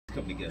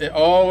come together. It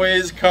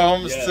always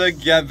comes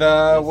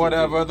together,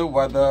 whatever the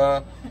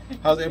weather.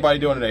 How's everybody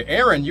doing today?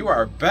 Aaron, you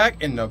are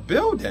back in the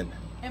building.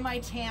 Am I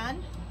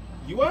tan?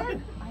 You are?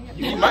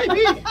 You might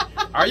be.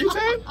 Are you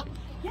tan?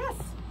 Yes,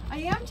 I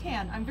am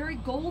tan. I'm very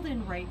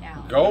golden right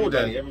now.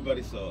 Golden.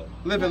 Everybody saw it.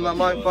 Living like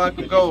my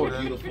fucking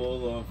golden.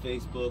 Beautiful on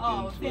Facebook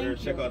and Twitter.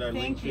 Check out our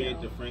link tree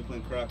at the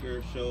Franklin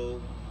Crocker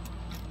Show.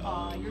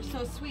 Oh, you're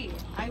so sweet.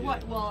 I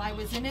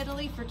was in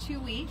Italy for 2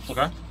 weeks.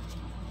 Okay.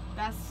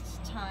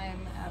 Best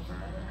time ever.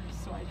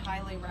 So I'd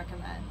highly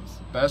recommend.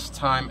 Best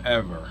time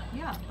ever.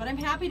 Yeah, but I'm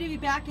happy to be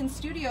back in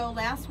studio.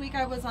 Last week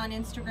I was on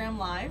Instagram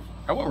Live.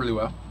 That went really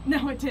well.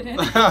 No, it didn't.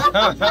 It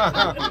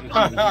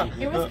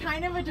was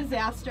kind of a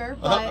disaster,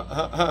 but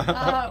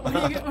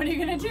what are you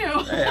gonna do?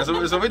 Hey, that's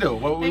what we do.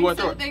 We went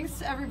through it.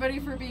 Thanks everybody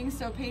for being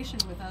so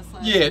patient with us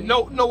last Yeah, week.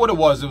 no, what it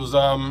was. It was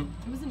an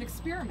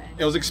experiment.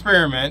 It was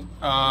experiment.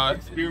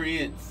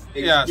 Experience.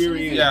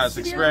 Yes,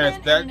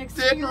 experience. That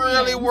didn't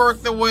really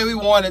work the way we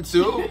wanted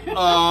to.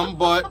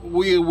 But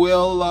we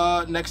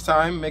will next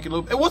time make it a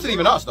little. It wasn't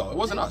even us though. It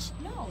wasn't us.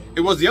 No.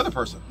 it was the other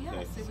person.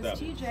 Yes, it was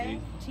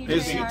TJ.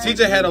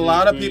 TJ had a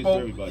lot of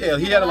people. Yeah,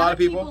 he had a lot of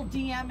people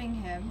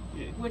DMing him,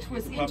 which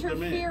was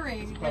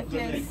interfering with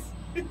his.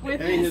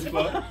 It ain't his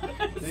fault.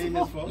 It ain't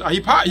his fault. No,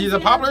 he's a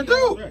popular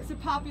dude. He's a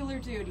popular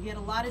dude. He had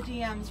a lot of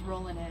DMs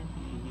rolling in,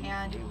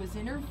 and it was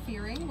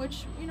interfering.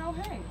 Which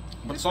hey.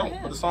 But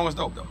the song was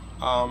dope though.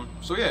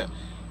 So yeah.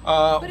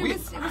 But it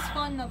was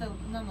fun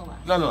nonetheless.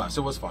 Nonetheless,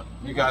 it was fun.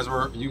 You guys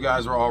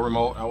were all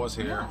remote. I was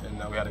here, and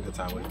we had a good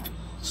time with it.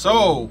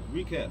 So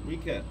recap.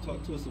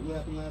 Talk to us. What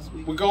happened last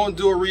week? We're going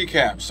to do a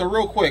recap. So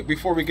real quick,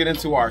 before we get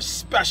into our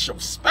special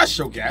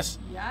guest,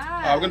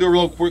 we're going to do a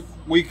real quick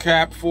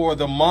recap for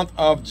the month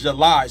of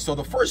July. So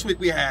the first week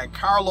we had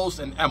Carlos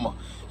and Emma.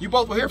 You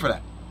both were here for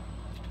that.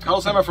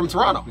 Carlos and Emma from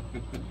Toronto.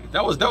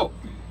 That was dope.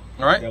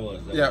 All right. That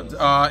was.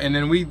 And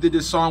then we did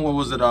this song. What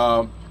was it?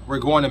 We're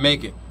Going to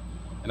Make It.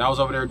 And I was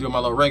over there doing my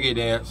little reggae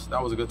dance.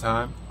 That was a good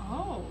time.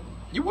 Oh.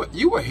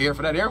 You were here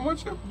for that, Aaron,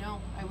 weren't you? No,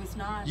 I was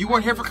not. You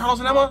weren't here for Carlos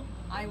and Emma?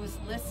 I was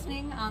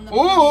listening on the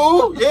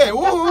Ooh, yeah,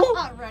 ooh.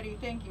 Ready,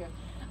 thank you.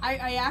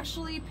 I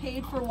actually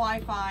paid for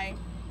Wi-Fi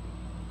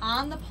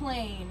on the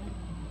plane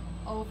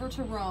over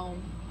to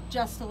Rome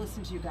just to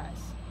listen to you guys.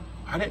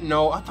 I didn't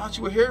know. I thought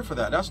you were here for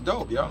that. That's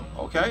dope, yo.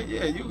 Okay,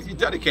 yeah, you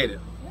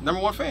dedicated. Yeah.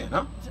 #1 fan,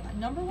 huh?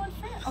 #1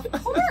 fan,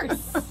 of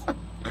course.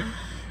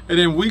 And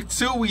then week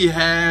 2, we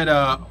had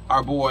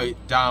our boy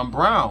Don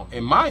Brown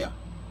and Maya,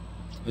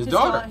 his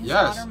daughter. His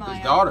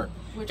daughter,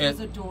 which was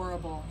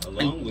adorable.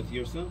 Along with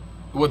your son.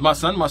 With my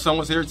son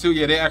was here too.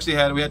 Yeah,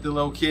 we had the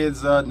little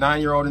kids,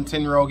 9-year-old and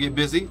 10-year-old, get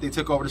busy. They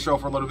took over the show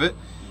for a little bit.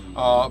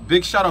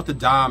 Big shout out to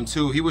Dom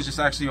too. He was just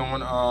actually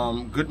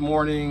on Good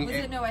Morning.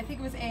 No, I think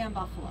it was AM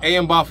Buffalo.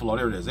 AM Buffalo,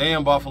 there it is.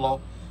 AM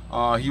Buffalo.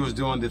 He was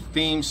doing the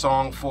theme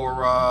song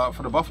for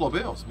the Buffalo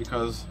Bills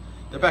because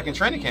they're back in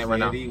training camp right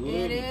now. He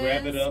would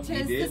grab it up.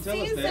 He did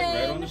tell us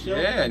that right on the show.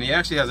 Yeah, and he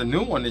actually has a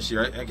new one this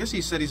year. I guess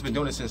he said he's been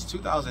doing it since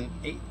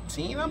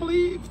 2018, I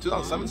believe,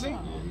 2017.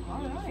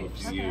 All right,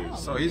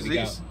 so he's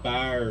got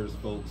bars,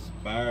 folks,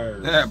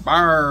 bars. Yeah,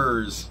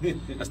 bars.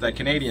 That's that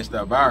Canadian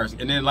stuff, bars.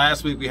 And then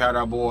last week we had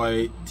our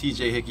boy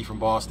TJ Hickey from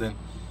Boston,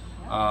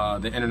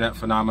 the internet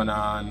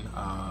phenomenon.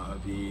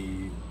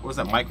 What was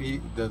that mic?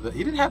 He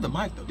didn't have the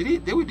mic though. Did he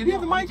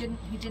have the mic? He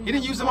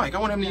didn't use the mic. I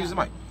want him to use the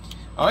mic.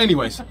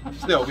 Anyways,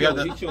 still we had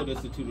he showed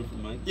us the 2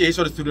 different mics. Yeah, he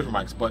showed us 2 different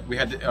mics, but we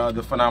had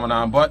the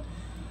phenomenon. But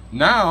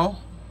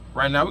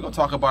right now we're gonna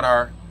talk about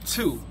our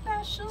 2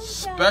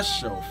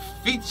 special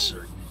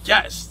feature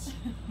guests.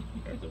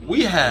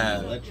 We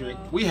have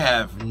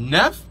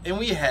Neff and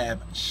we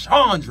have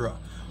Schondra,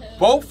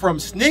 both from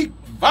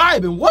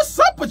Sneakvibing. What's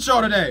up with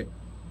y'all today?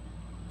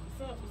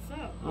 What's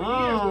up?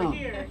 We're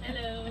here.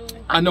 Hello.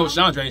 I know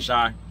Schondra ain't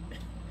shy.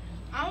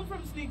 I'm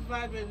from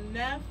Sneakvibing.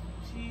 Neff,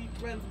 she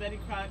runs Betty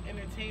Crock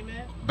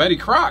Entertainment. Betty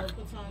Crock? She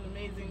puts on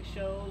amazing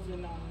shows,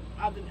 and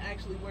I've been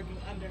actually working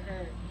under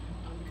her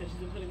because she's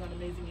been putting on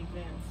amazing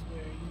events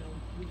where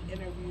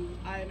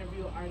I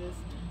interview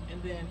artists,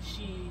 and then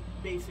she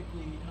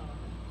basically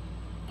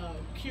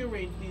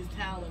curates these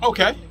talents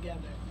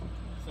together.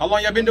 So how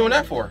long y'all been doing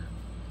that for?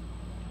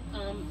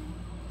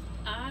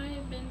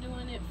 I've been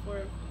doing it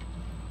for.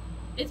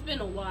 It's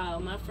been a while.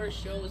 My first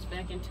show was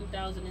back in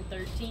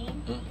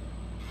 2013.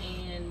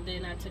 And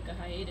then I took a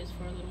hiatus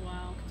for a little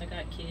while because I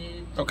got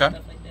kids and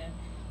stuff like that.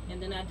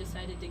 And then I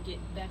decided to get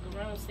back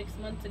around 6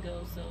 months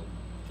ago. So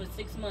for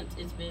 6 months,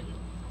 it's been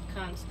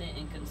constant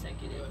and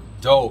consecutive.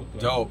 Dope.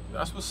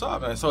 That's what's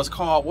up, man. So it's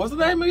called, what's the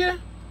name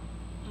again?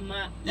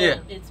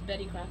 It's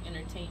Betty Crock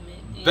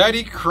Entertainment.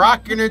 Betty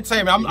Crock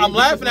Entertainment. I'm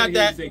laughing at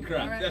that.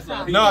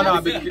 No,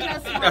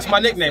 that's my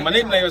nickname. My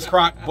nickname is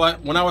Crock,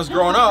 but when I was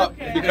growing up,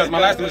 because my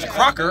last name is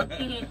Crocker,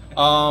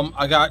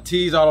 I got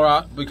teased all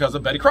around because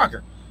of Betty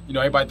Crocker. You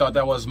know, everybody thought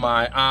that was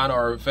my aunt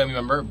or family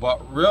member, but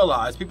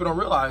people don't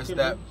realize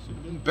that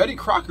Betty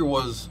Crocker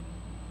wasn't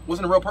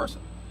a real person.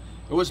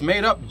 It was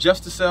made up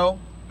just to sell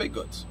baked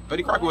goods.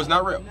 Betty Crocker was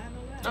not real.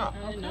 No.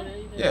 I didn't know that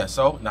either. Yeah,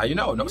 so now you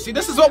know. No, see,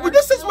 this is what we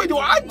do.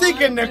 I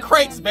dig in the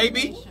crates,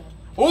 baby.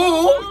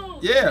 Ooh,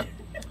 yeah.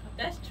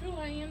 That's true.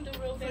 I am the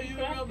real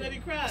Betty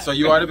Crocker. So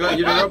you're the real Betty Crocker. So you're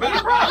the real Betty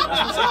Crocker.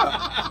 That's what's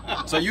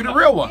up. So you the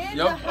real one. In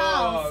the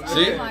house.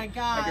 See? Oh my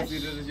gosh. I can see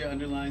this is your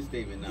underlying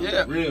statement now.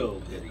 Yeah. Real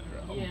Betty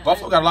Crocker. Yeah,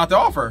 Buffalo got a lot to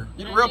offer.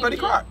 You the real Betty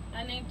Crocker.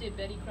 I named it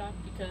Betty Crocker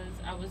because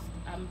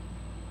I'm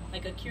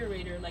like a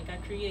curator. Like I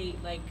create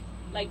like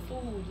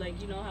food,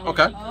 like you know how.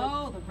 Okay.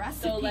 Oh, the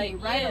recipe, so,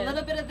 like, right? yeah. A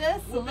little bit of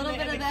this, a little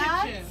bit of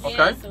that. Okay.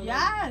 Yeah, so, like,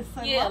 yes,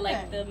 I love like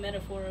it. the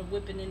metaphor of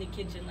whipping in the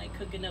kitchen, like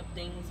cooking up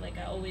things. Like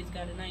I always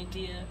got an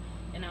idea,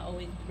 and I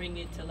always bring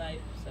it to life.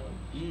 So.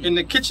 In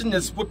the kitchen,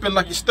 it's whipping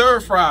like a stir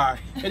fry.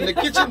 In the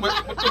kitchen,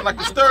 whipping like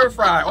a stir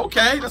fry.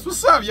 Okay, that's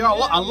what's up, yo.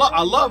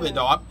 I love it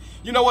though.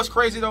 You know what's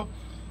crazy though?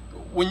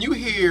 When you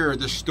hear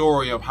the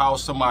story of how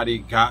somebody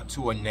got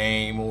to a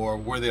name or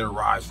where they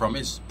arrived from,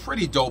 it's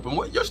pretty dope. And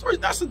what your story,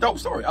 that's a dope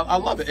story. I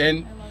love it.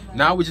 And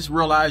now we just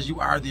realize you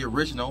are the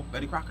original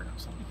Betty Crocker.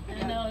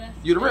 I know, that's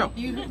you're the real.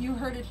 You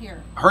heard it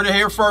here. Heard it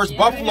here first. Yeah.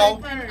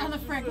 Buffalo. On the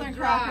Franklin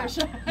Crocker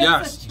Show.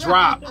 Yes,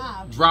 drop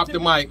the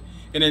mic.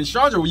 And then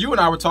Schondra, you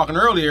and I were talking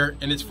earlier,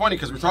 and it's funny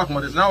because we're talking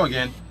about this now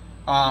again.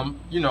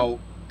 You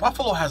know,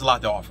 Buffalo has a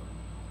lot to offer.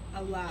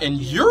 A lot. And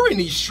you're in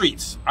these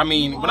streets. I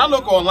mean, when I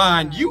look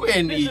online, you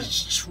in these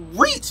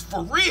streets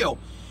for real.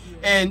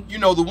 And you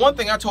know, the one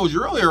thing I told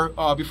you earlier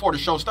before the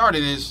show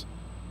started is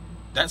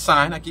that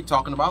sign I keep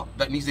talking about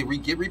that needs to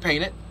get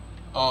repainted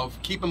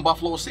of keeping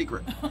Buffalo a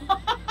secret.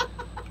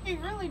 You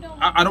really don't.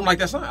 I don't like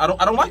that sign. I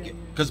don't like it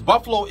because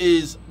Buffalo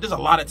there's a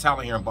lot of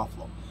talent here in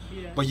Buffalo.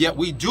 But yet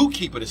we do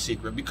keep it a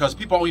secret because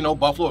people only know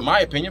Buffalo, in my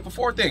opinion, for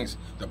 4 things: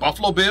 the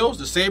Buffalo Bills,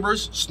 the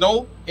Sabres,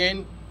 snow,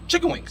 and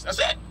chicken wings. That's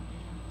it.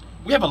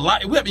 We have a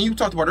lot. You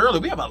talked about it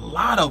earlier. We have a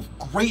lot of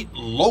great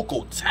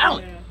local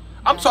talent. Yeah.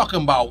 I'm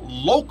talking about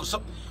local.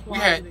 So we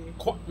had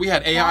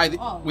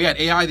AI. We had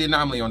AI the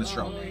Anomaly on the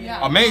show. Yeah.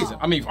 Amazing.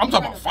 I mean, I'm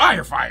talking about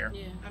fire.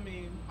 Yeah.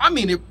 I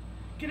mean it.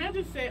 Can I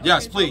just say?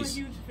 Yes, please.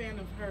 I'm a huge fan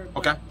of her.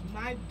 Okay.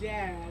 My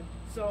dad.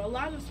 So a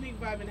lot of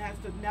Sneakvibing has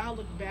to now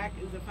look back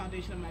as the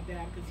foundation of my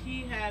dad because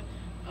he had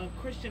a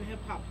Christian hip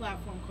hop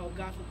platform called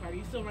Gospel Party.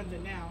 He still runs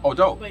it now. Oh,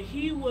 dope. But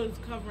he was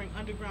covering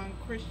underground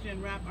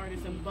Christian rap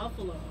artists in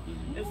Buffalo.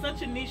 It's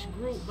such a niche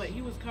group, but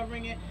he was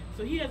covering it.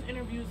 So he has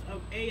interviews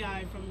of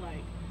AI from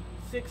like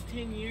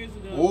 6-10 years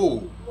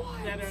ago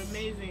that are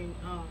amazing.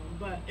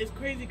 But it's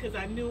crazy because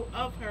I knew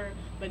of her,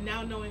 but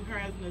now knowing her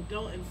as an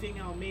adult and seeing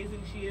how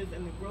amazing she is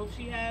and the growth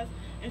she has,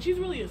 and she's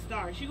really a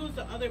star. She goes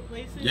to other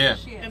places,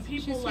 and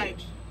people like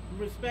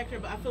respect her.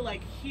 But I feel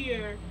like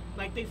here,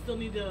 like they still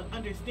need to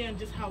understand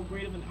just how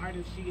great of an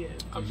artist she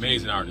is.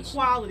 Amazing artist.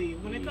 Quality.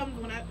 When it comes,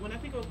 when I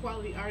think of a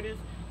quality artist,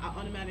 I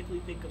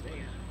automatically think of AI.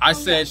 I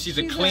said she's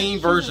a clean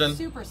version.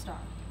 She's a superstar.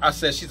 I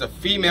said she's a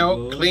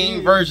female,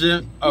 clean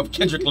version of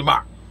Kendrick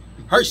Lamar.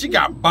 She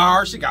got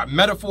bars, she got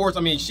metaphors.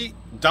 I mean, she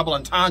double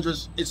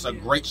entendres. It's a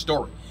great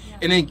story,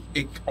 and then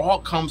it all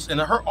comes.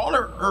 And her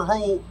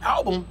whole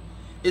album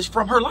is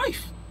from her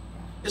life.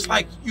 It's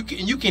like you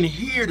can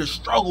hear the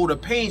struggle, the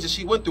pains that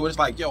she went through. It's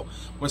like, yo,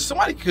 when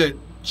somebody could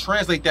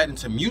translate that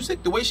into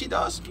music the way she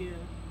does,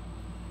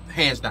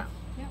 hands down,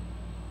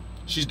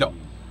 she's dope.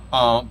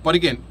 But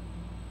again,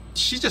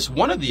 she's just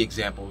one of the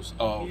examples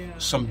of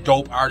some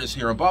dope artists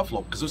here in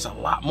Buffalo because there's a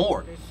lot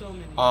more. There's so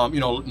many.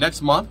 You know,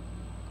 next month,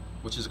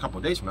 which is a couple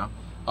of days from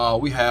now,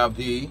 we have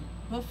the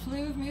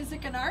Buffalo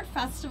Music and Art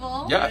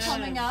Festival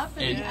coming up at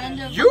the end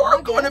of you're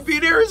August. going to be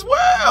there as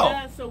well.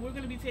 Yeah, so we're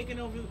going to be taking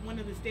over one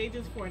of the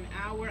stages for an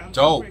hour. I'm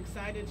dope. Super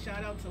excited.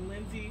 Shout out to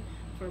Lindsay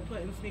for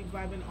putting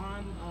Sneakvibing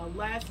on.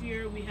 Last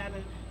year we had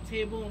a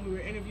table and we were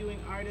interviewing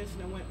artists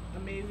and it went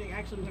amazing.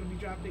 Actually, we're going to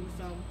be dropping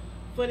some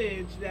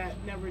footage that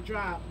never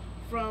dropped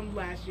from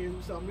last year,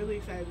 so I'm really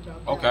excited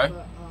about that. Okay.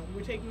 But,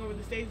 we're taking over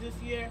the stage this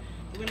year.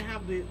 We're gonna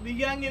have the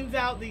youngins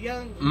out, the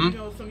young, you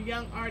know, some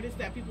young artists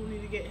that people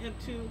need to get hip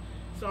to.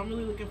 So I'm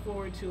really looking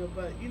forward to it.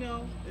 But you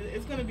know,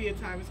 it's gonna be a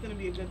time. It's gonna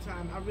be a good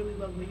time. I really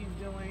love what he's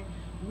doing.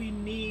 We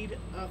need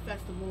a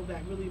festival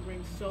that really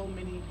brings so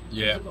many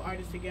musical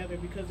artists together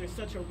because there's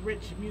such a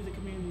rich music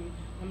community.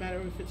 No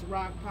matter if it's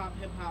rock, pop,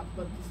 hip hop,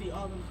 but to see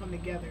all of them come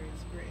together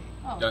is great.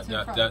 Oh, that's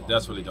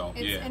really dope.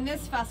 And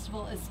this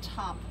festival is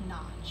top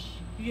notch.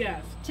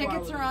 Yes.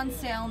 Tickets are on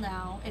sale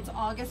now. It's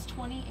August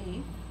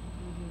 28th,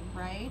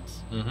 right?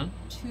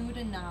 2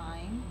 to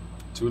 9.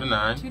 2 to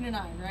 9. 2 to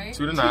 9, right?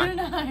 2 to 9. 2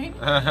 to 9.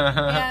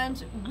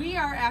 And we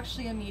are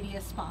actually a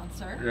media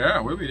sponsor. Yeah,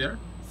 we'll be there.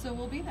 So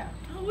we'll be there.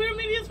 Oh, we're a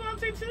media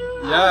sponsor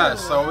too. Yeah,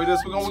 so we're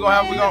gonna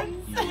rock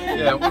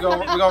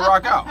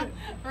out.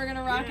 We're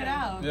gonna rock it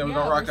out. Yeah, we're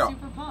gonna rock out.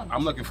 Super pumped.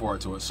 I'm looking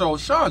forward to it. So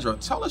Schondra,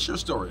 tell us your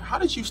story. How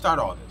did you start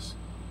all this?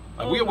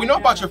 We know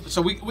about your.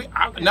 So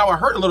now I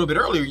heard a little bit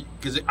earlier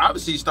because it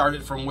obviously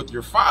started from with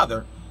your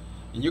father,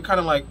 and you're kind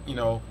of like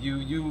you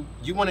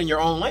went in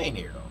your own lane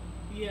here though.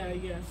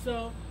 Yeah.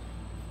 So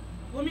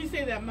let me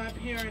say that my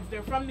parents,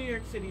 they're from New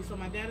York City. So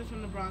my dad is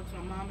from the Bronx.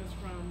 My mom is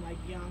from like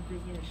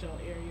Yonkers, New Rochelle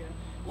area.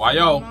 Why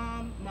so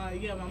my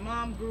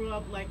mom grew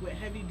up like with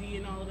Heavy D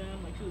and all of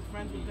them. Like she was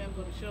friends with them,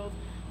 go to shows.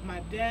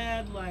 My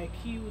dad, like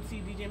he would see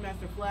DJ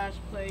Master Flash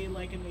play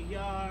like in the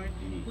yard.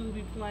 He would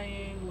be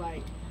playing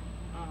like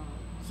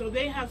So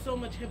they have so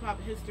much hip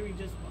hop history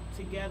just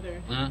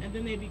together, and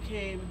then they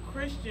became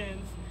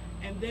Christians,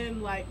 and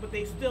then like, but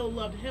they still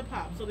loved hip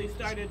hop, so they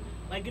started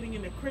like getting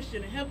into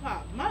Christian hip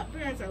hop. My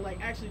parents are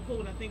like actually cool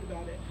when I think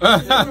about it.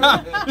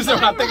 This is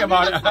when I think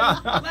about it.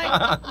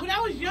 Like when I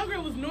was younger,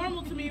 it was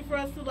normal to me for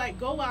us to like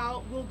go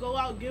out. We'll go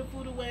out, give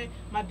food away.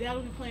 My dad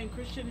would be playing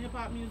Christian hip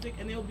hop music,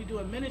 and they would be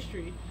doing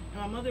ministry.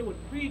 And my mother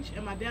would preach,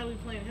 and my dad would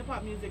be playing hip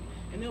hop music,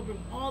 and they'll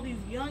bring all these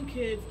young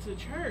kids to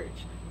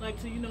church,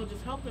 like to, you know,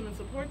 just help them and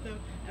support them.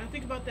 And I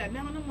think about that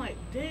now, and I'm like,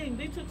 dang,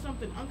 they took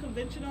something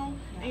unconventional.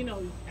 And, you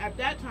know, at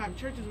that time,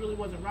 churches really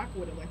wasn't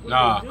rocking with it. Like, what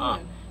are they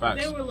doing?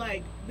 They were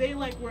like, they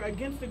were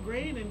against the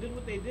grain and did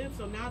what they did.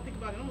 So now I think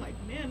about it, I'm like,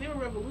 man, they were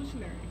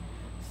revolutionary.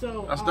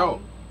 So that's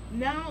dope.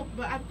 Now,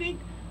 but I think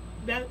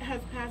that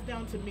has passed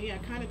down to me. I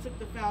kind of took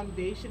the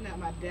foundation that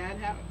my dad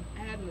had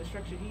and the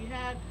structure he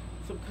had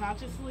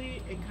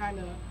subconsciously and kind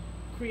of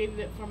created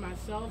it for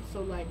myself.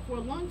 So like for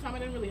a long time I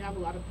didn't really have a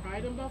lot of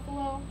pride in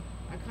Buffalo.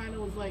 I kind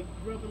of was like,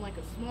 grew up in like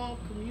a small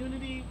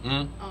community,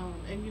 and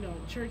you know,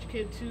 church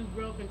kid too,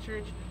 grew up in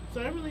church,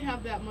 so I didn't really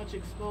have that much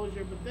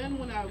exposure. But then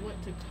when I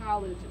went to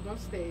college at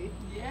State,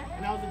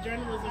 and I was a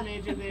journalism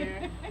major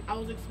there, I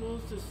was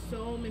exposed to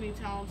so many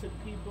talented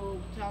people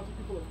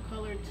of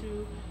color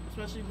too,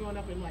 especially growing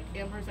up in like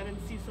Amherst. I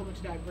didn't see so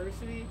much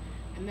diversity,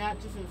 and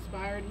that just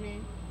inspired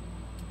me.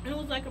 And it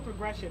was like a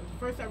progression.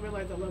 First I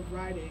realized I loved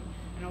writing,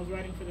 and I was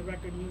writing for the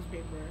Record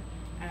newspaper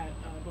at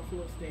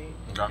Buffalo State.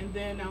 Okay. And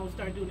then I would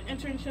start doing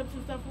internships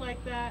and stuff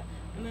like that.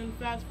 And then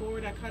fast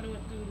forward, I kind of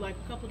went through like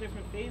a couple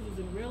different phases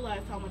and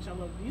realized how much I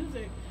loved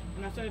music.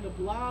 And I started a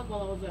blog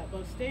while I was at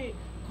Buff State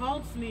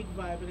called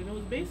Sneakvibing. And it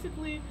was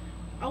basically,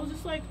 I was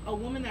just like a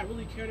woman that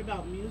really cared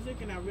about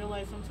music, and I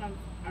realized sometimes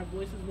our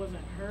voices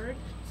wasn't heard.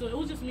 So it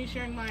was just me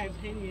sharing my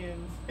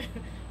opinions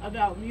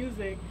about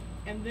music.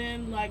 And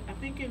then like, I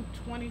think in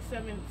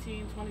 2017,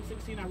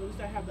 2016, I really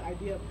started to have the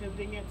idea of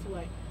pivoting it to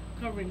like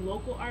covering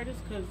local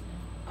artists, because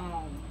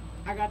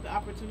I got the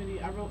opportunity.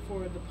 I wrote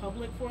for the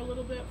Public for a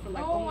little bit, for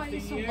like almost a year.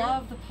 I used to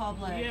love the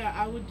Public. Yeah,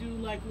 I would do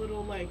like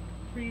little like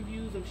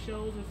previews of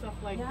shows and stuff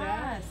like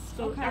that.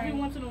 So every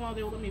once in a while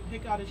they would let me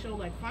pick out a show,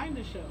 like find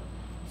a show.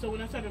 So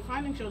when I started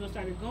finding shows, I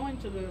started going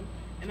to them.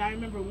 And I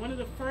remember one of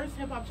the first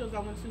hip hop shows I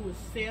went to was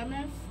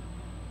Samus.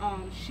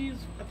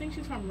 I think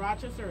she's from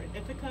Rochester or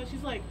Ithaca.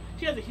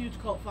 She has a huge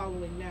cult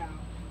following now.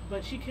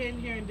 But she came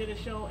here and did a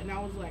show, and I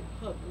was like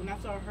hooked. When I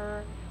saw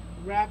her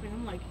rapping,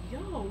 I'm like,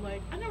 yo,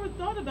 like I never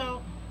thought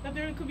about that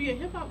there could be a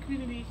hip hop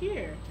community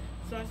here.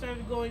 So I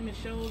started going to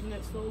shows, and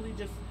it slowly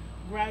just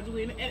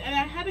gradually, and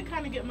I had to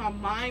kind of get my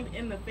mind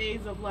in the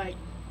phase of like,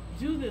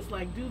 do this.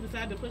 I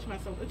had to push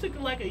myself. It took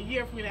like a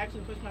year for me to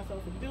actually push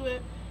myself and do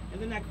it.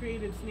 And then I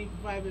created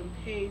Sneakvibing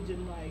page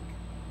in like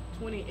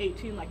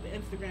 2018, like the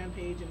Instagram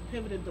page, and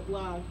pivoted the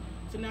blog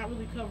to not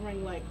really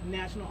covering like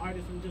national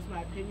artists and just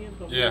my opinions,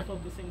 but really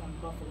focusing on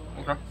Buffalo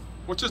artists.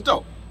 Which is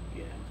dope.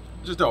 Yeah.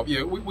 Just dope.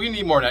 Yeah, we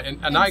need more of that,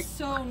 and I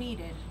so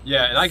needed.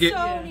 Yeah, and I get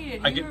so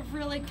needed. You have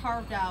really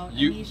carved out a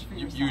niche for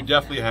yourself. You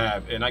definitely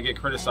have, and I get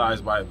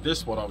criticized by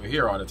this one over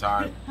here all the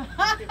time.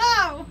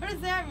 What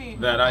does that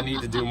mean? That I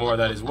need to do more of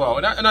that as well,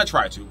 and I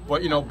try to,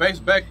 but you know,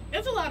 back.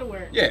 It's a lot of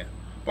work. Yeah,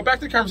 but back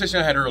to the conversation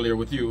I had earlier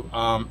with you.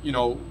 You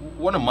know,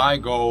 one of my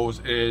goals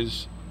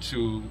is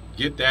to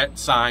get that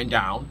sign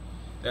down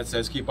that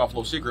says "Keep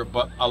Buffalo Secret,"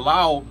 but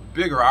allow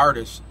bigger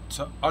artists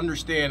to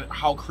understand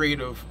how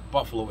creative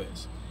Buffalo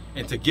is,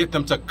 and to get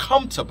them to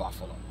come to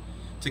Buffalo,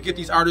 to get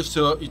these artists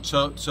to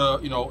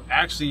you know,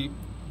 actually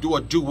do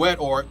a duet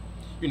or,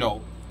 you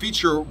know,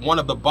 feature one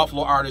of the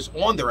Buffalo artists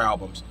on their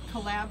albums.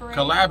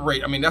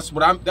 Collaborate. I mean, that's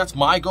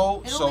my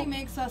goal. It only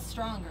makes us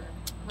stronger.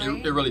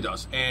 Right? It really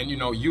does. And you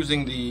know,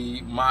 using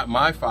my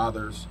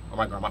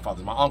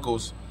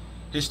uncle's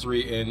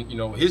history and, you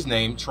know, his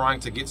name, trying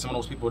to get some of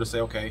those people to say,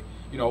 okay,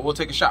 you know, we'll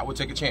take a shot, we'll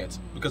take a chance,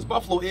 because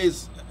Buffalo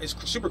is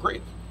super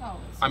creative.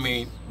 I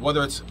mean,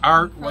 whether it's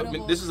art,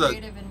 this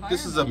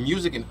is a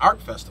music and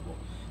art festival.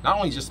 Not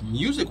only just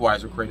music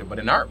wise we're creative, but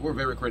in art we're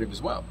very creative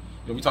as well.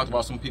 You know, we talked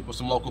about some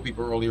local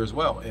people earlier as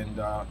well, and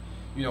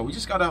you know, we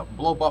just gotta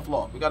blow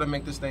Buffalo up. We gotta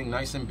make this thing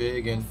nice and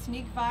big. And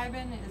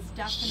Sneakvibing is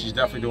definitely, she's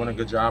definitely doing a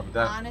good job with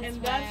that.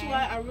 And that's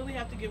why I really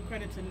have to give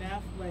credit to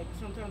Neff. Like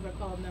sometimes I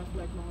call Neff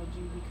like my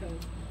OG,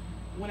 because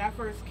when I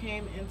first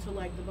came into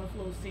like the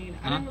Buffalo scene,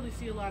 I didn't really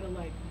see a lot of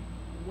like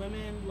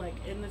women like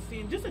in the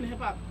scene. Just in the hip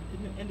hop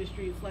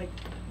industry, it's like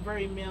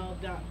very male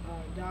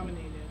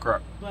dominated.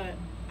 Correct. But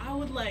I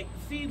would like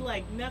see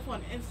like Neff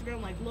on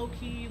Instagram, like low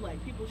key,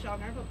 like people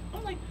shouting her.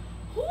 I'm like,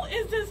 who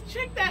is this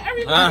chick that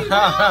everybody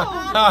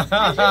knows?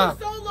 And she was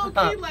so low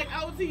key. Like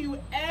I would see you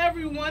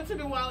every once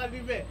in a while at an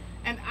event,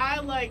 and I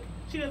like.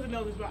 She doesn't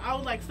know this, but I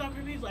would like stalk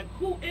her page, like,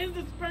 who is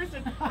this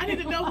person? I need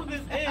to know who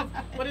this is.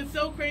 But it's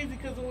so crazy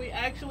because when we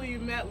actually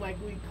met, like,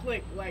 we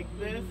clicked like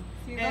this.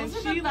 See, and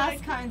those are the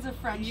best kinds of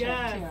friendship,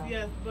 too.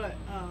 Yes, but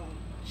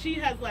she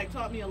has like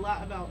taught me a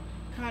lot about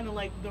kind of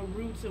like the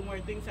roots and where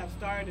things have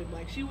started.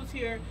 Like she was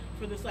here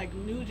for this like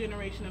new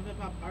generation of hip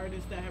hop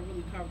artists that have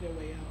really carved their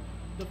way out.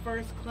 The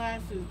first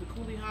classes, the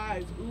Coolie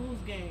Highs, Ooze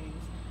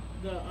Gangs,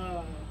 the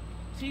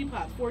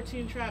teapots,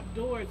 14 trap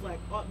doors. Like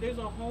there's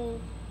a whole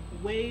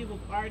wave of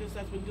artists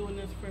that's been doing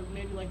this for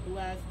maybe like the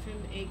last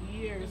 10 to 8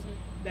 years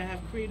that have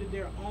created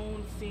their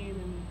own scene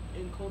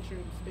in culture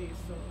and space.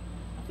 So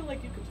I feel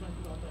like you could talk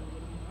about that a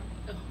little more.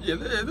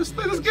 Yeah,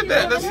 let's get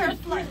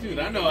that. Dude,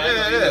 I know.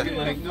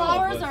 The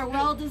flowers are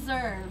well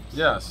deserved.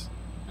 Yes.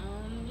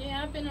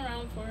 Yeah, I've been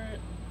around for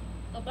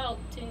about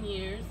 10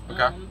 years.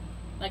 Okay.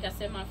 Like I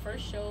said, my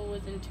first show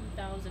was in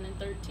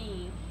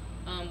 2013.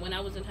 When I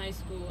was in high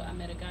school, I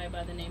met a guy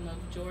by the name of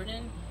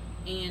Jordan.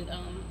 And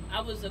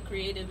I was a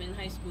creative in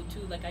high school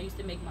too. Like I used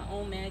to make my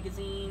own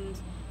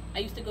magazines. I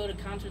used to go to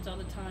concerts all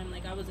the time.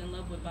 Like I was in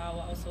love with Bow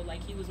Wow, so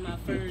like he was my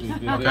first.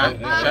 Okay.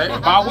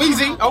 Bow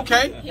Weezy.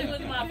 Okay. He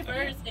was my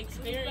first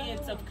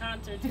experience of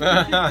concerts.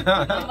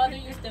 My mother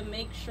used to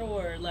make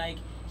sure, like,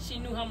 she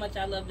knew how much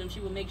I loved him. She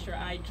would make sure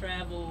I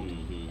traveled,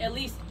 at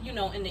least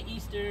in the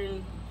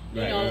eastern,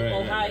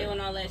 Ohio and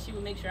all that. She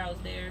would make sure I was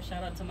there.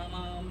 Shout out to my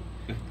mom.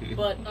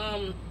 But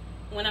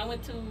when I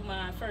went to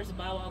my first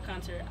Bow Wow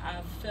concert,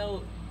 I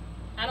felt,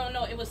 I don't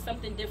know, it was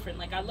something different.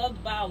 Like, I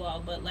loved Bow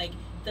Wow, but, like,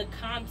 the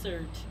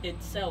concert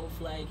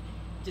itself, like,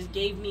 just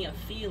gave me a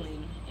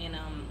feeling. And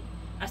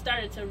I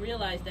started to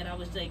realize that I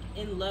was, like,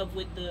 in love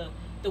with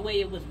the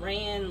way it was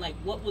ran, like,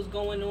 what was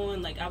going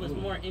on. Like, I was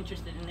more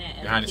interested in that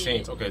as behind a the kid.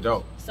 scenes. Okay,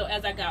 dope. So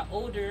as I got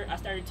older, I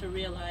started to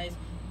realize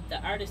the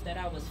artists that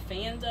I was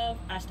fans of,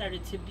 I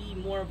started to be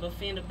more of a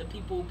fan of the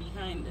people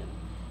behind them.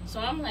 So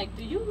I'm like,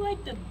 do you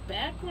like the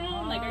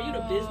background? Like, are you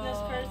the business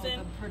person?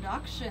 The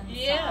production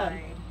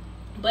side.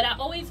 But I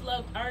always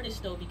loved artists,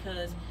 though,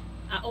 because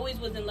I always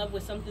was in love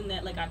with something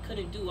that, like, I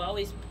couldn't do. I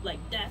always, like,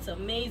 that's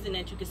amazing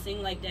that you could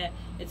sing like that.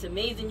 It's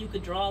amazing you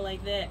could draw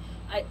like that.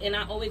 And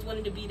I always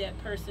wanted to be that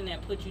person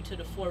that put you to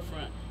the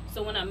forefront.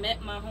 So when I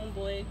met my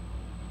homeboy,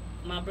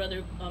 my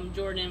brother,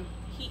 Jordan,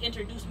 he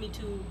introduced me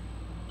to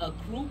a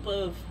group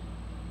of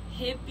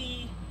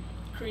hippie,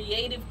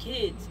 creative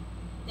kids.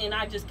 And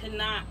I just could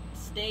not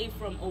stay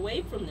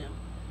away from them.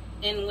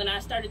 And when I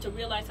started to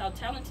realize how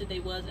talented they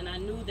was, and I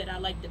knew that I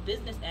liked the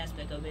business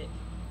aspect of it,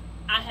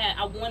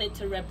 I wanted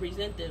to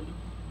represent them.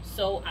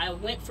 So I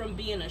went from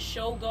being a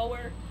show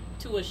goer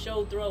to a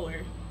show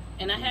thrower.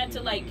 And I had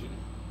to, like,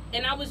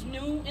 and I was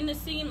new in the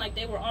scene, like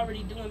they were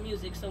already doing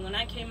music. So when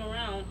I came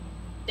around,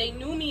 they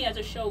knew me as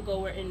a show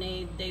goer, and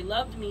they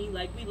loved me.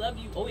 Like, we love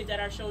you, always at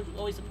our shows,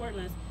 always supporting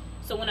us.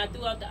 So when I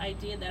threw out the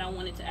idea that I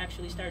wanted to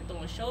actually start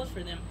throwing shows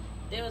for them,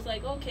 they was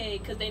like, okay,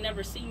 because they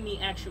never seen me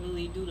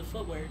actually do the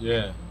footwork.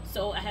 Yeah.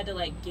 So I had to,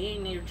 like,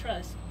 gain their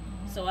trust.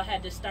 So I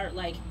had to start,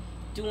 like,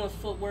 doing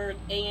footwork,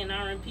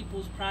 A&R in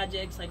people's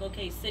projects. Like,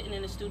 okay, sitting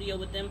in the studio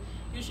with them,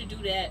 you should do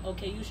that.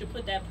 Okay, you should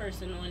put that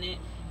person on it.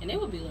 And they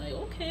would be like,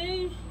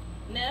 okay,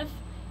 Neff.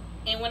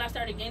 And when I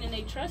started gaining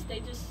their trust, they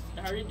just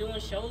started doing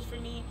shows for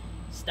me,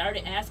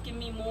 started asking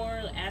me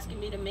more, asking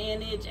me to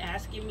manage,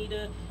 asking me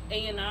to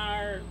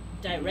A&R,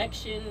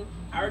 direction,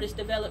 artist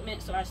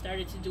development. So I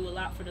started to do a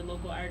lot for the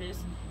local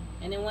artists.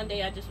 And then one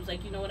day I just was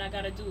like, you know what I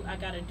gotta do? I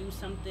gotta do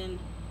something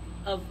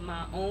of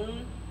my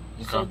own,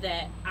 so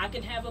that I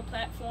can have a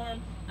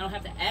platform. I don't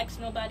have to ask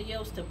nobody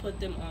else to put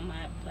them on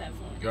my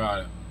platform. Got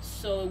it.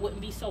 So it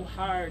wouldn't be so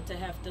hard to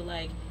have to,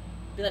 like,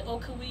 be like, oh,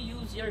 could we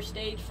use your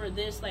stage for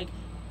this? Like,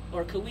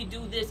 or could we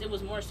do this? It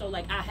was more so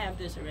like, I have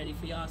this already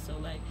for y'all, so,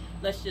 like,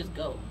 let's just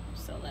go.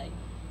 So, like,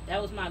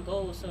 that was my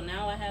goal. So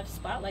now I have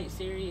Spotlight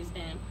series,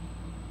 and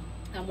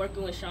I'm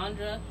working with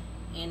Schondra,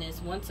 and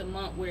it's once a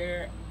month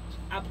where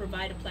I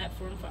provide a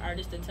platform for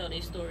artists to tell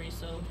their story.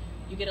 So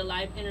you get a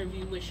live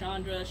interview with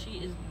Schondra. She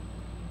is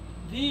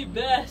the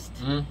best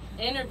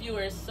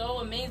interviewer. It's so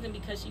amazing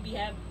because she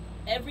have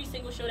every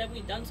single show that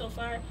we've done so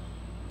far,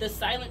 the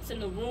silence in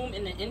the room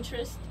and the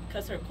interest,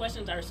 because her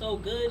questions are so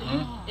good,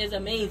 is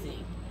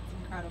amazing.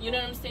 Incredible. You know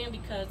what I'm saying?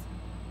 Because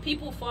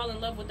people fall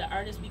in love with the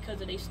artist because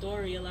of their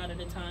story a lot of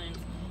the times.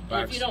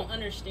 And if you don't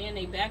understand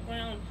their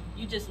background,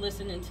 you just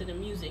listening to the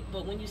music.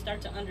 But when you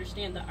start to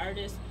understand the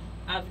artist,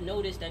 I've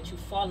noticed that you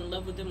fall in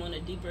love with them on a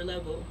deeper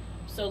level.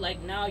 So,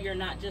 like, now you're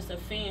not just a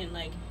fan,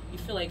 like, you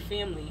feel like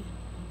family.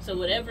 So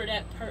whatever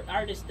that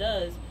artist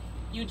does,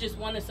 you just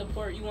want to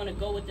support, you want to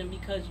go with them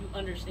because you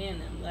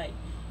understand them. Like,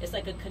 it's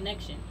like a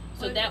connection.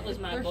 So but that was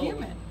my goal. They're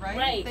human, right?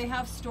 Right. They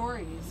have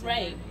stories.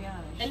 Right.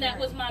 And that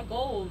was my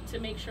goal, to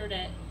make sure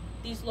that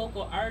these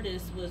local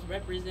artists was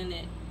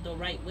represented the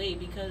right way,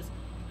 because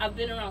I've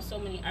been around so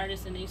many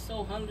artists and they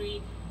so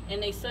hungry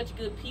and they such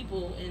good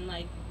people, and,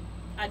 like,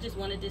 I just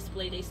want to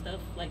display their stuff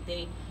like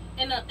they.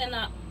 And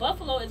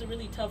Buffalo is a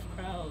really tough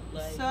crowd.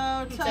 Like,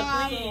 so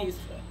tough. To please.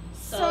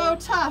 So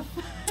tough.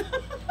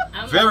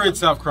 Very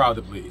tough crowd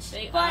to please.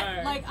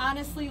 But like,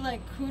 honestly,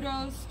 like,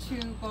 kudos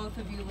to both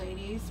of you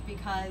ladies,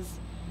 because,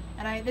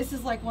 and this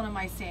is like one of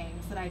my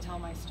sayings that I tell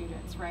my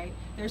students, right?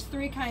 There's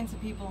 3 kinds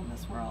of people in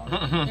this world.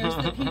 There's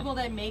the people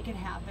that make it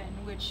happen,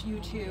 which you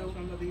two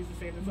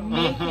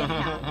make it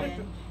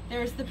happen.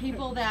 There's the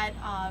people that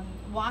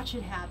watch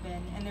it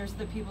happen, and there's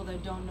the people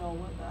that don't know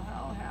what the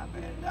hell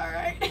happened. All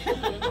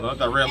right. Let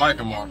that red light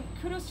come on.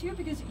 And kudos to you,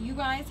 because you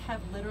guys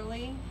have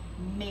literally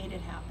made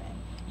it happen.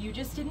 You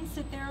just didn't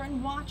sit there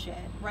and watch it,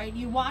 right?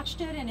 You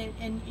watched it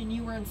and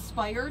you were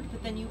inspired,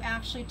 but then you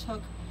actually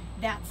took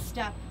that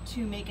step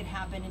to make it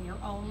happen in your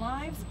own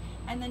lives.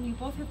 And then you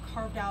both have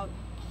carved out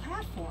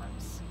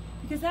platforms,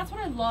 because that's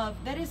what I love.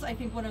 That is, I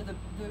think, one of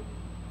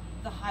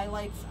the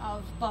highlights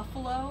of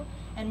Buffalo,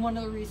 and one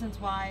of the reasons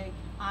why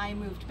I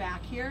moved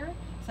back here.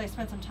 So I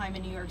spent some time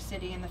in New York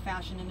City in the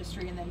fashion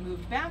industry and then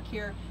moved back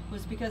here,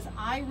 was because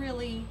I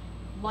really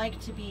like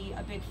to be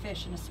a big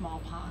fish in a small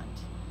pond.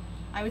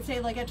 I would say,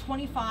 like, at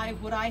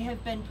 25, would I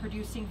have been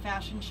producing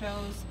fashion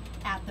shows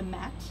at the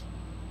Met?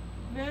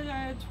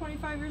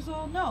 25 years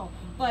old? No.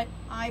 But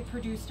I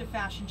produced a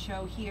fashion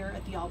show here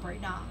at the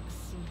Albright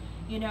Knox,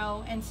 you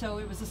know, and so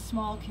it was a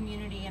small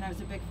community, and I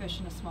was a big fish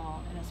in a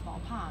small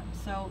pond.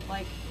 So,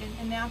 like,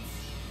 and that's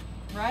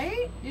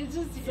right. It's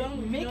just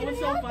making it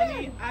so happen.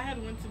 Funny. I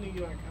had went to New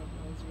York.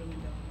 I was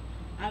really dumb.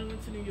 I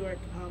went to New York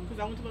because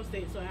I went to both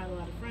states, so I had a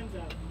lot of friends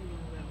out, you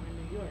know, that were in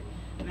New York.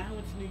 And I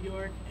went to New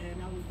York,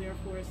 and I was there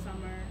for a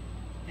summer,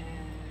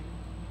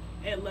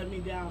 and it let me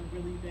down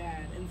really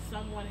bad. And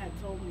someone had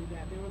told me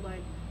that. They were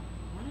like,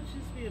 why don't you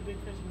just be a big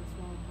fish in a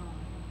small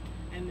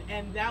pond?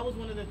 And that was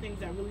one of the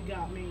things that really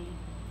got me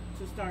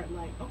to start,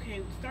 like,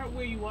 okay, start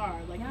where you are.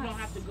 Like, you don't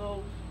have to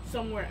go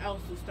somewhere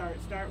else to start.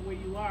 Start where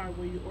you are,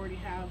 where you already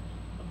have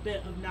a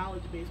bit of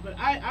knowledge base. But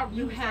I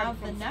really started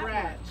from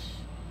scratch.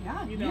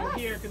 Yeah. You know,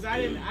 here, because I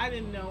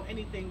didn't know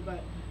anything,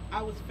 but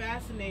I was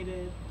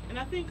fascinated. And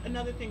I think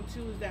another thing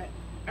too is that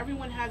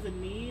everyone has a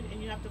need,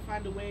 and you have to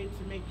find a way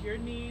to make your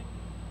need,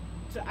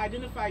 to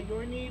identify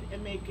your need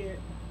and make it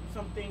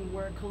something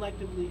where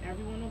collectively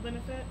everyone will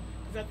benefit.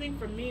 Because I think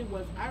for me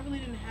was, I really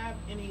didn't have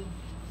any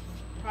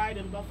pride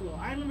in Buffalo.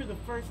 I remember the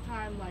first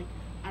time, like,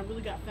 I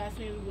really got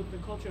fascinated with the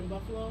culture in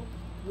Buffalo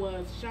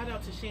was, shout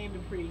out to Shane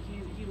Dupree.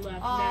 He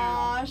left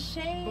now.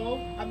 Shane. Both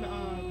I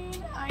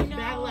know.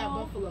 Battle at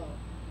Buffalo.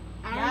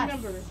 I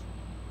remember.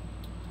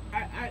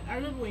 I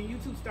remember when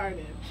YouTube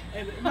started,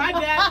 and my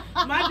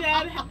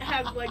dad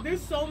has, like, there's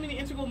so many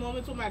integral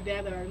moments with my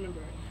dad that I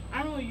remember. I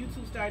remember when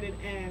YouTube started,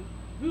 and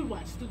we would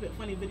watch stupid,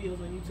 funny videos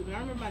on YouTube. And I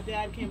remember my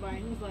dad came by and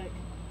he was like,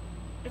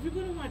 if you're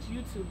gonna watch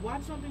YouTube,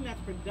 watch something that's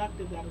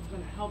productive, that is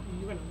gonna help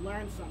you. You're gonna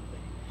learn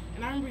something.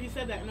 And I remember he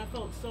said that, and I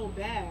felt so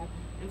bad.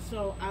 And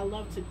so I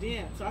love to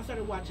dance, so I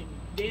started watching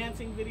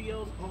dancing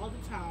videos all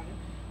the time.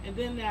 And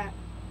then that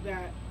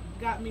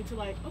got me to,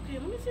 like, okay,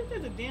 let me see if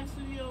there's a dance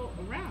studio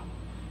around.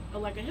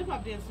 Like a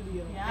hip-hop dance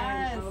studio.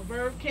 Yes. And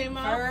Verve came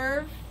up.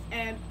 Verve.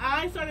 And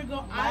I started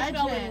going, I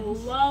fell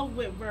in love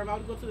with Verve. I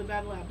would go to the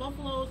Battle at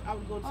Buffalo's. I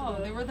would go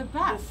to they were the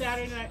best.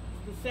 The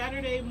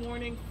Saturday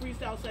morning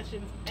freestyle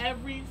sessions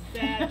every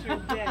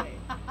Saturday.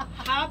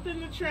 Hopped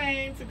in the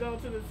train to go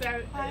to the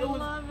Saturday. It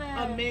was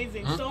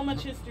amazing. So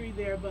much history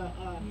there. But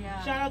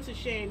shout out to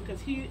Shane,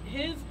 because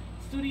his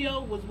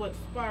studio was what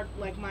sparked,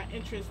 like, my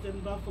interest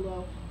in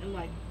Buffalo, and,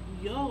 like,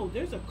 yo,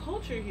 there's a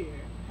culture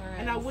here. Right.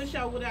 And I wish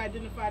I would have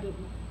identified it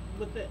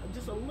with it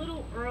just a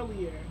little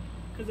earlier,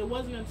 because it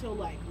wasn't until,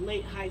 like,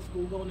 late high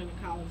school, going into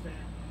college, that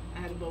I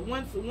had it. But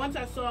once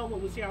I saw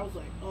what was here, I was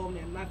like, oh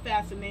man, my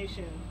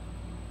fascination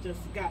just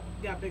got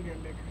bigger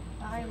and bigger.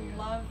 I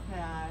love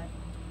that.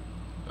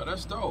 Oh,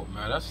 that's dope,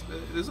 man.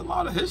 There's a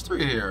lot of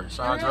history here,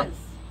 Schondra.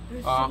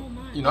 There's so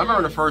much. You know, I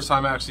remember the first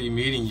time actually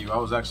meeting you. I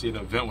was actually at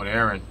an event with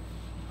Aaron.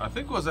 I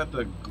think it was at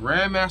the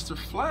Grandmaster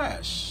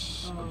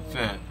Flash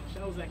event.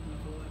 I was acting a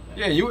fool like that.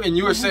 Yeah,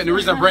 you were saying, the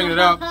reason I'm bringing it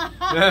up,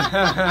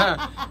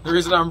 the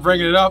reason I'm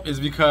bringing it up is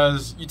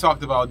because you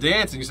talked about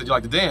dancing. You said you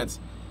like to dance.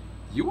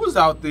 You was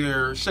out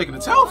there shaking the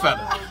tail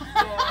feather.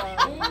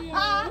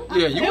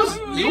 Yeah, you was.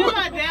 Me and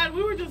my dad,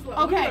 we were just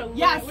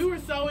like, we were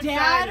so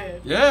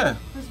excited. Yeah.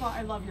 First of all,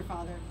 I love your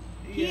father.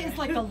 He is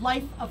like the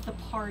life of the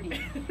party.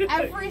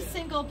 Every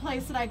single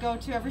place that I go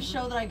to, every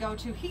show that I go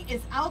to, he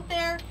is out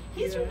there.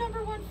 He's your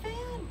 #1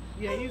 fan.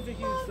 Yeah, he's a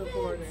huge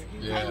supporter.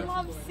 I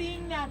love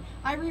seeing that.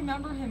 I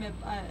remember him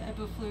at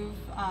Buffalo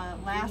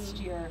last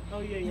year. Oh,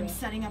 yeah. Him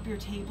setting up your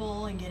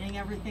table and getting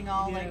everything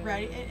all like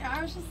ready.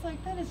 I was just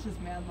like, that is just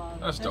mad love.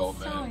 That's dope,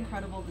 man. It's so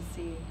incredible to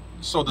see.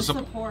 So the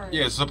support.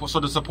 Yeah, so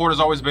the support has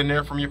always been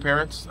there from your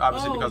parents,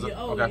 obviously, because of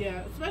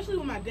yeah, especially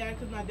with my dad,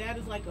 because my dad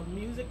is like a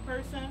music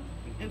person,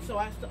 and so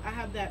I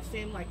have that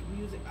same, like,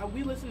 music.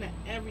 We listen to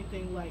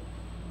everything, like.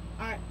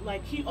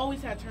 He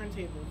always had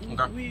turntables.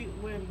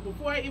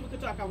 Before I even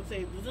could talk, I would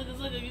say, so,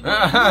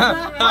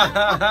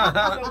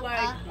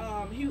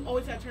 like, he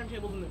always had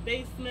turntables in the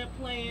basement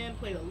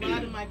played a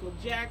lot of Michael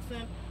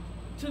Jackson.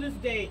 To this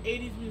day,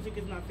 80s music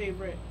is my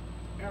favorite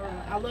era.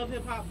 I love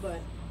hip hop, but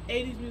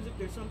 80s music,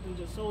 there's something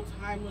just so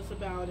timeless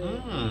about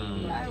it.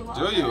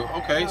 Do you?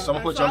 Okay, so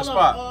I'm gonna put you on the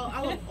spot.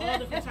 I love all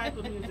different type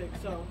of music.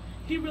 So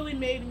he really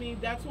made me.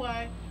 That's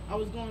why I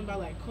was going by,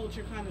 like,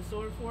 culture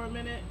connoisseur for a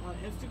minute on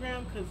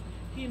Instagram, because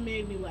he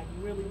made me, like,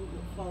 really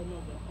fall in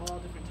love with all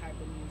different type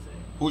of music.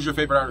 Who's your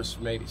favorite artist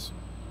from the 80s?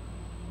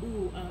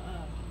 Ooh,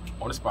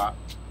 on the spot.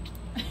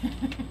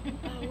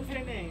 What's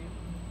her name?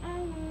 I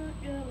want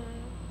your love.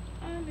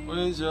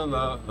 When's your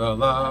love, the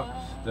love,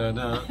 da,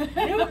 da.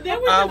 They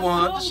were I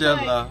want so, your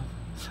like, love.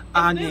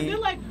 I need. They're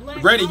like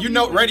Ready, you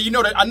know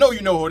that. I know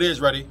you know who it is.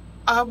 Ready?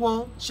 I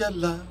want your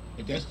love.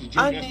 But that's the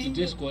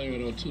disco era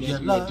though too.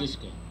 That's more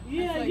disco.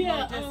 Yeah, like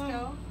yeah.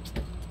 Disco.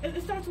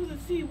 It starts with a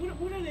C.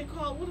 What are they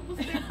called?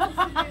 What's their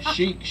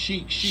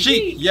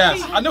Chic.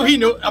 Yes, I know he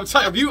knew. I'm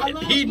telling you,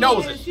 he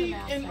knows it. Chic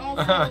and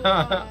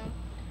also,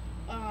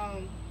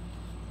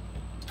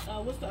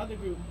 what's the other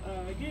group?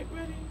 Get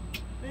ready,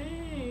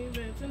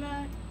 baby,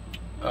 tonight.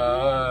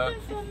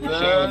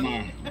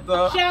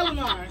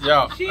 Shalimar.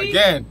 Yo,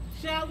 again.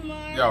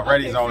 Shalimar. Yo,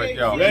 Reddy's on it.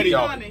 Yo,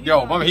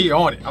 he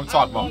on it. I'm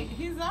talking about.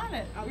 He's on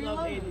it. I love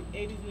 80s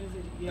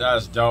music. Yeah.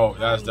 That's dope.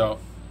 That's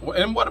dope.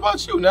 And what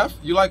about you, Neff?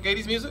 You like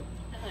 80s music?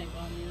 I like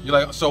all music. You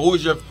like? So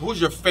who's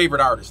your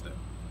favorite artist then?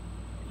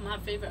 My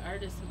favorite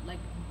artist, like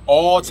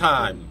all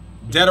time,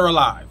 dead or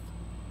alive?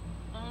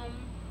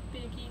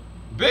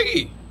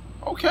 Biggie.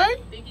 Okay.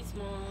 Biggie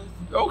Smalls.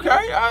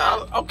 Okay.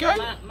 Okay.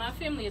 My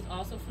family is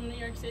also from New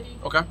York City.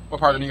 Okay.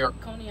 What part of New York?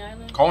 Coney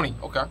Island. Coney.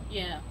 Okay.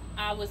 Yeah,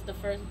 I was the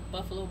first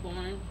Buffalo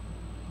born.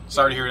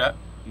 Sorry to hear that.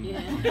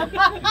 Yeah. No,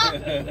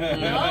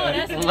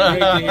 that's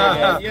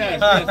Yes.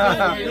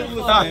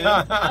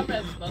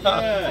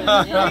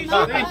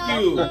 Thank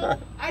you.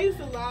 I used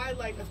to lie,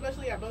 like,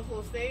 especially at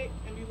Buffalo State,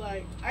 and be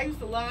like,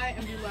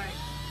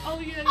 oh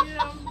yeah,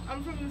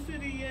 I'm from the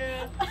city,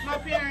 yeah. My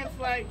parents,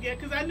 like, yeah,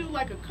 because I knew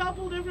like a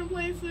couple different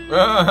places.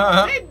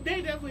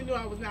 They definitely knew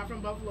I was not from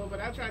Buffalo, but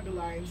I tried to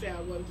lie and say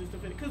I was just to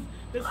fit. Because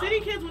the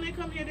city kids, when they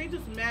come here, they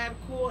just mad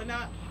cool, and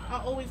I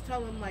always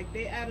tell them like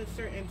they add a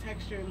certain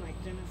texture and like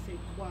je ne sais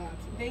quoi.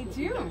 They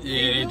do.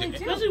 Yeah, they do.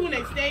 Especially when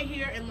they stay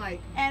here and like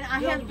and I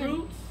have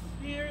roots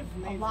here.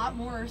 A lot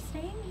more are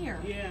staying here.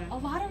 Yeah. A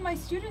lot of my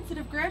students that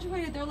have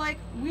graduated, they're like,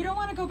 we don't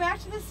want to go back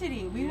to the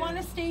city. We want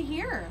to stay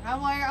here.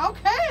 I'm like,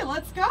 okay,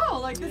 let's go.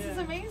 Like, this is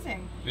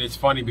amazing. It's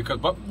funny because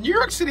New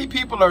York City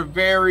people are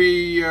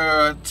very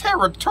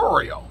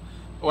territorial.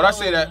 When I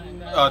say that,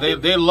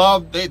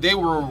 they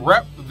will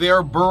rep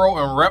their borough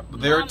and rep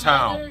their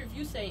town. Mother, if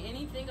you say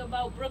anything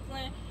about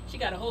Brooklyn, she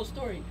got a whole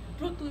story.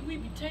 Brooklyn, we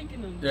be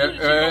taking them.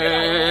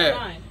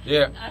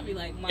 Yeah. I'd be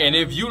like, and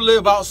if you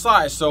live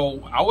outside,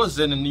 so I was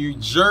in the New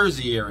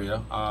Jersey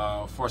area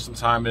for some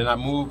time, and then I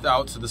moved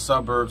out to the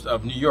suburbs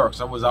of New York.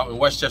 So I was out in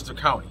Westchester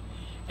County.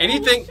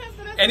 Anything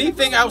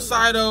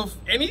outside of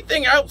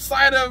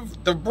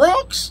the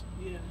Bronx,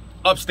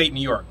 upstate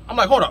New York. I'm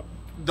like, hold up.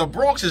 The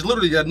Bronx is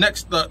literally the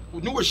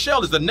New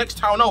Rochelle is the next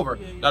town over.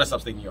 No, that's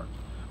upstate New York.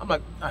 I'm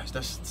like, nice,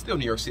 that's still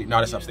New York City. No,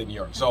 that's upstate New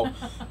York. So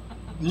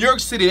New York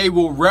City, they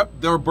will rep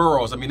their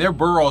boroughs. I mean, their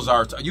boroughs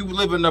are, you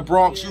live in the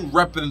Bronx, you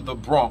repping the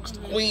Bronx.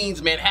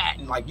 Queens,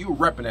 Manhattan, like you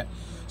repping it.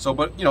 So,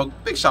 but, you know,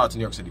 big shout out to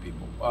New York City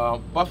people.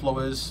 Buffalo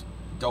is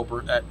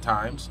doper at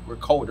times. We're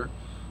colder.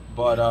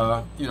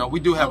 But, you know,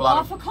 we do have a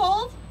lot of...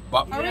 cold?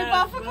 Are we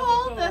Buffalo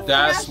cold?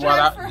 That's what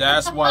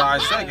I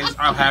said.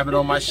 I have it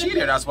on my sheet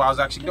here. That's what I was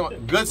actually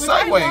doing. Good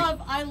segue.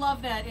 I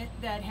love that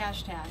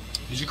hashtag.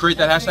 Did you create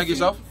that hashtag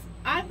yourself?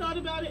 I thought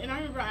about it, and I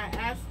remember I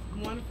asked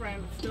one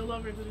friend, still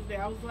love her to this day.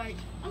 I was like,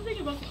 I'm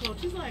thinking Buffalo.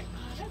 She's like,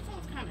 oh, that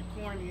sounds kind of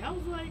corny. I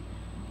was like,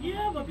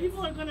 yeah, but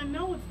people are gonna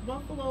know it's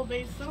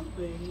Buffalo-based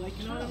something, like,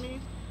 you know what I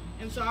mean?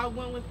 And so I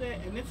went with it,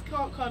 and it's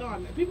caught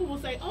on. People will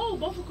say, oh,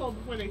 Buffalo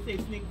before they say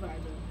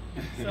Sneakvibing.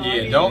 So,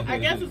 I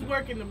guess it's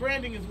working. The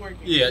branding is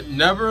working. Yeah,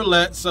 never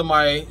let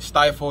somebody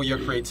stifle your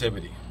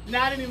creativity.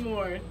 Not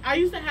anymore. I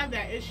used to have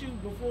that issue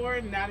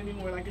before, not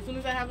anymore. Like, as soon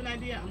as I have an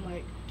idea, I'm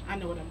like, I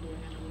know what I'm doing.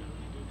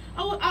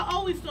 I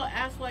always still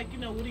ask, like, you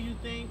know, what do you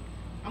think?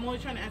 I'm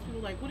always trying to ask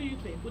people, like, what do you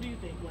think? What do you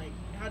think? Like,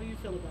 how do you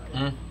feel about it?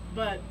 Mm-hmm.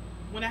 But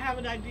when I have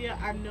an idea,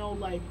 I know,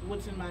 like,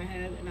 what's in my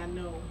head, and I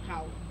know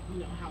how it would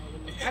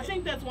look. I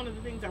think that's one of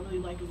the things I really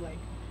like is, like,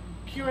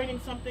 curating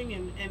something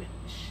and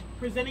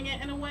presenting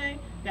it in a way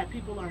that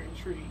people are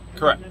intrigued.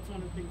 Correct. That's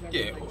one of the things I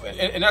really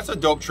like. And that's a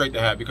dope trait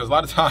to have because a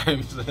lot of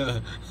times,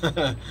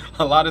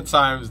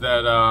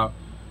 that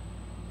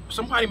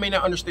somebody may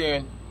not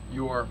understand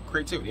your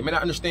creativity. They may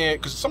not understand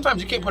because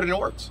sometimes you can't put it in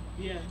words.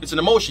 Yeah. It's an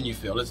emotion you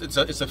feel. It's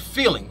a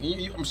feeling.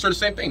 I'm sure the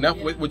same thing now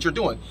with what you're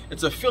doing.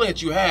 It's a feeling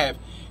that you have,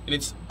 and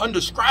it's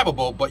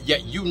undescribable, but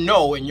yet you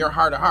know in your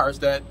heart of hearts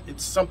that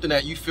it's something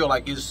that you feel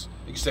like is.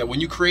 Like you said, when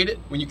you curate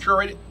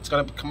it, it's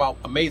gonna come out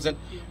amazing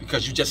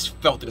because you just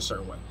felt it a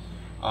certain way.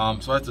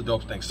 So that's a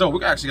dope thing. So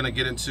we're actually gonna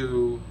get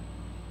into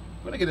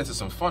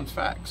some fun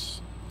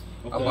facts.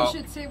 Okay. We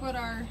should say what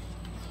our.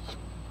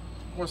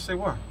 Want to say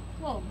what?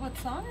 Well, what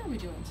song are we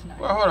doing tonight?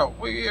 Well, hold on.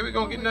 We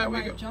gonna get in that.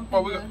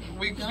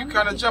 You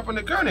kind of jumping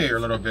the gun here a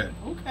little bit.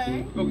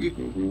 Okay.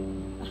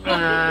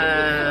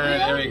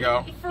 There we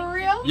go. For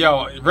real?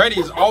 Yo,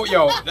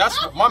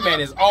 that's my man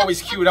is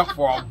always queued up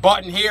for a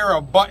button here, a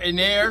button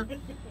there.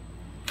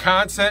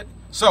 Content.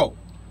 So,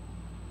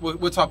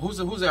 we'll talk. Who's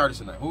the artist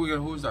tonight?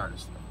 Who's the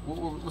artist?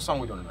 What song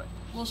we doing tonight?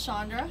 Well,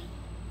 Schondra,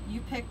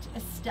 you picked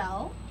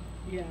Estelle.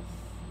 Yes.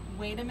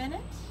 Wait a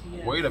minute.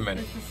 Yes. Wait a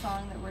minute. Is the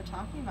song that we're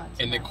talking about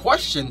tonight. And the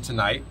question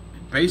tonight,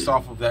 based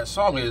off of that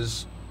song,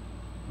 is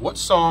what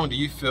song do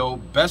you feel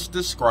best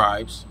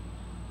describes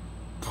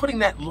putting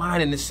that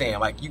line in the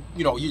sand? Like you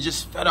know, you're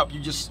just fed up.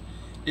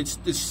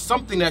 it's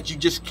something that you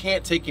just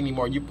can't take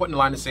anymore. You put in the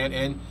line in the sand,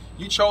 and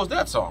you chose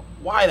that song.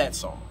 Why that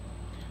song?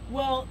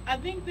 Well, I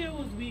think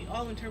we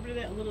all interpreted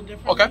it a little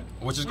differently. Okay,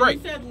 which is great.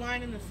 When you said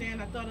line in the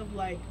sand, I thought of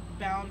like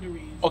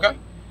boundaries. Okay.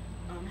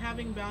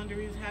 Having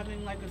boundaries,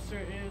 having like a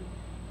certain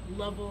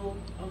level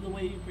of the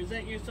way you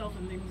present yourself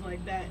and things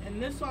like that.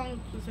 And this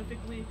song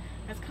specifically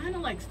has kind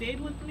of like stayed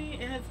with me.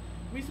 It has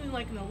recently,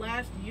 like in the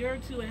last year or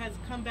two, it has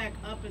come back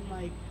up and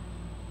like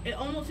it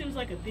almost seems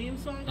like a theme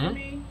song for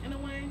me in a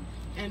way.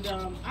 And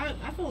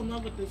I fell in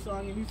love with this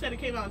song. And you said it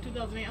came out in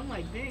 2008. I'm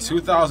like, dang.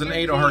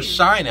 2008 on her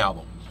Shine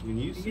album. When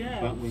you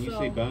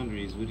say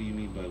boundaries, what do you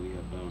mean by we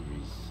have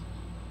boundaries?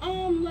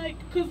 Like,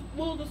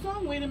 the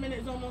song Wait a Minute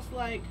is almost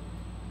like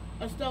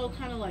Estelle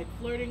kind of like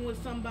flirting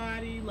with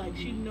somebody, like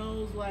she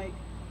knows like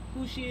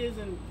who she is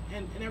and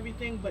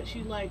everything, but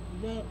she like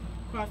won't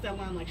cross that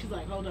line. Like she's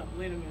like, hold up,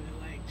 wait a minute,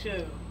 like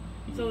chill.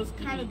 So it's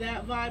kind of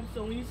that vibe.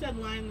 So when you said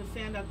line in the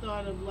sand, I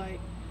thought of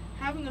like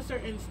having a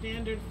certain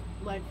standard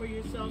like for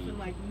yourself and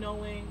like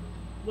knowing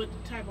what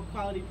type of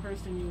quality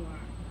person you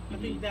are. I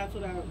think that's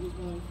what I was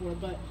going for.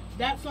 But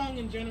that song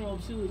in general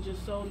too is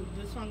just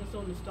this song is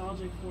so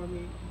nostalgic for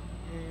me,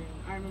 and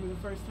I remember the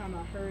first time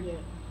I heard it.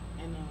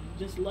 And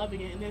just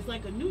loving it, and there's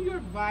like a New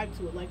York vibe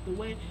to it, like the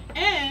way.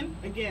 And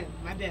again,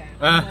 my dad.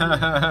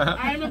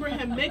 I remember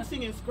him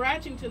mixing and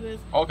scratching to this,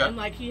 and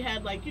like he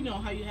had like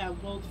how you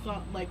have both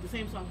like the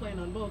same song playing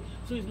on both.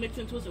 So he's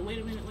mixing to it. So wait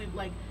a minute,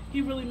 like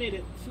he really made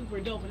it super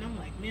dope. And I'm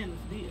like, man, this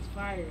beat is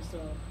fire. So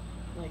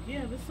like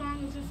this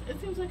song is it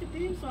seems like a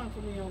theme song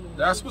for me almost.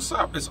 That's what's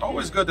up. It's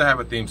always good to have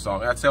a theme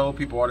song. I tell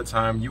people all the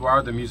time, you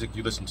are the music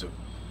you listen to.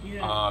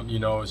 Yeah.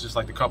 It's just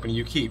like the company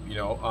you keep.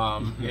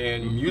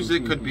 And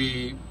music could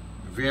be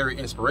very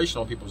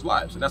inspirational in people's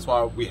lives, and that's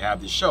why we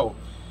have this show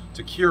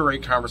to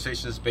curate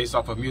conversations based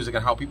off of music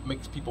and how people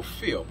makes people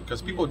feel,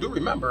 because people do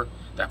remember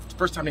that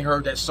first time they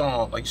heard that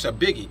song. Like you said,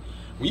 Biggie.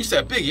 When you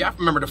said Biggie, I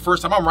remember the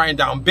first time I'm writing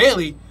down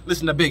Bailey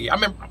listening to Biggie. I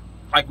remember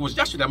like it was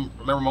yesterday. I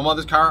remember my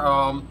mother's car.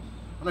 I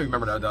don't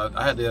remember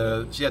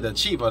that. She had the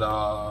Achiever,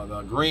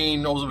 the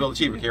green Oldsmobile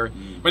Achiever, Carrie.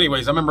 But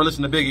anyways, I remember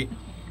listening to Biggie,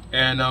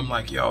 and I'm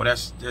like, yo,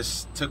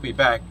 this took me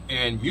back.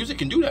 And music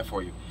can do that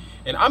for you.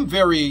 And I'm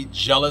very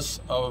jealous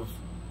of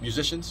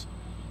musicians,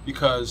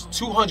 because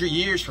 200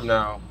 years from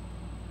now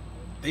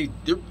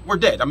we're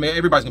dead. I mean,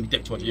 everybody's gonna be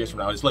dead 200 years from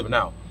now. It's living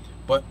now,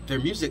 but their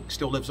music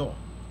still lives on.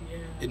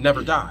 It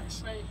never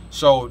dies. Right.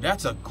 So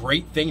that's a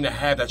great thing to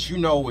have, that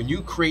when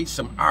you create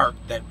some art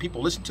that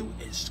people listen to,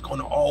 it's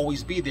gonna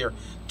always be there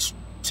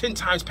 10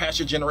 times past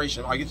your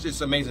generation. Like it's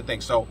just an amazing thing.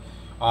 So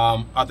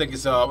I think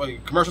it's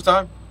commercial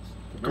time.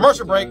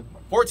 Commercial break.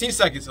 14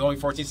 seconds. Only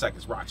 14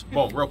 seconds. Rocks.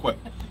 Boom, real quick.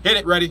 Hit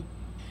it. Ready.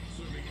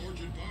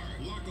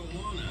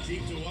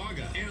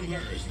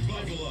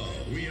 Buffalo.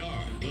 We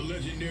are the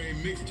legendary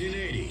Mix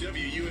 1080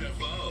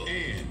 WUFO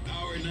and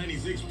Power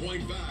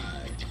 96.5.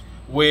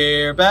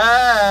 We're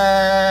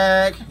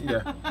back.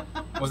 Yeah.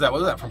 What was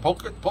that from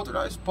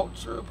Poltergeist?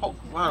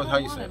 How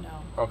you say it?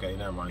 Okay,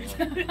 never mind.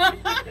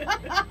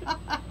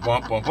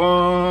 Bum, bum,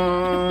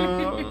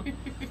 bum.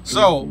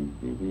 So,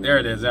 there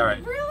it is. All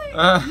right. Really? You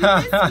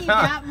miss me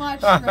that much,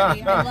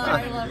 Freddie.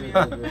 I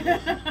love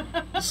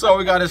you. So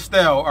we got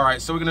Estelle. All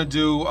right. So we're gonna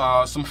do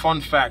some fun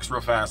facts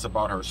real fast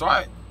about her. So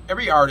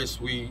every artist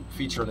we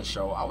feature on the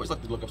show, I always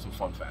like to look up some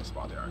fun facts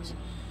about the artist.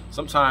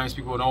 Sometimes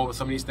people know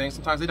some of these things,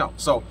 sometimes they don't.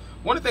 So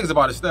one of the things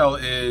about Estelle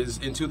is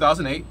in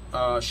 2008,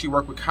 she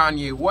worked with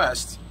Kanye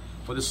West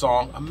for the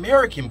song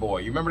American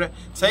Boy. You remember that?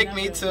 Take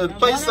me to the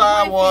place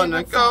I want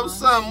to go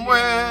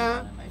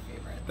somewhere.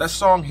 That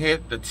song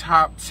hit the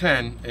top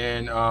 10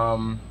 in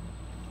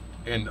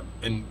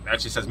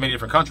actually says many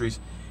different countries,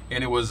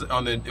 and it was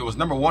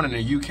number 1 in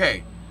the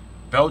UK,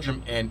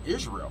 Belgium, and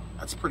Israel.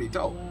 That's pretty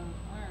dope.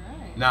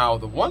 Now,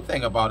 the one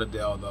thing about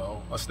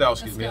Estelle,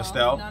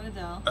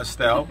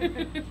 Estelle,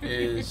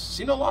 is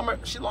she no longer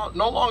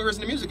is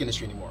in the music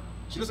industry anymore.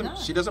 She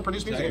doesn't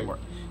produce music anymore.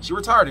 She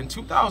retired in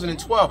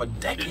 2012, a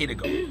decade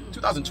ago.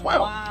 2012.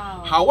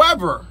 Wow.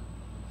 However,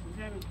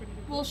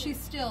 well, she's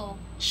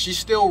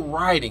still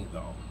writing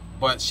though,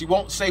 but she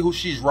won't say who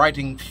she's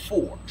writing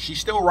for. She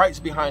still writes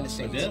behind the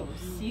scenes.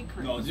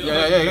 Secret.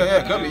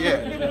 Yeah, could be,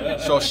 yeah.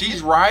 So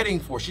she's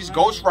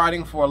ghost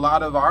writing for a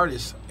lot of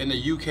artists in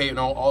the UK and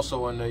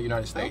also in the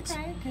United States.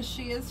 Okay, because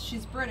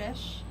she's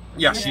British.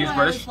 Yes, she's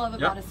British. What I always love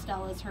about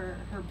Estelle is her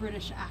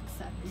British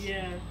accent.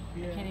 Yeah. I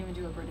can't even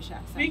do a British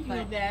accent. Speaking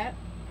of that,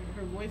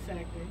 her voice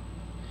acting.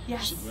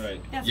 Yes.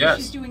 Right. That's what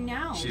she's doing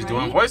now. She's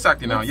doing voice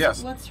acting now.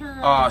 Yes. What's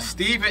her?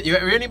 Steven.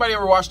 Anybody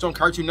ever watched on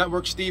Cartoon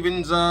Network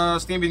Steven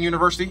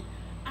University?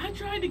 I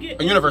tried to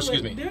get. Universe,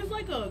 excuse me. There's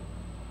like a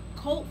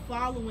cult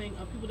following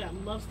of people that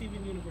love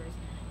Steven Universe,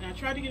 and I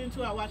tried to get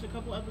into it. I watched a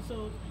couple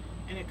episodes,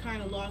 and it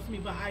kind of lost me.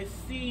 But I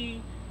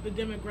see the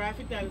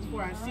demographic that it's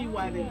for. I see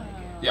why they like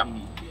it. Yeah.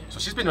 So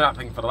she's been doing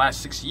that for the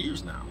last 6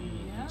 years now.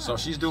 Yeah. So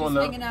she's doing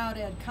hanging out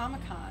at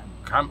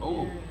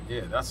Comic-Con.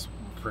 Yeah, that's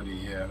pretty.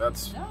 Yeah,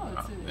 that's. No,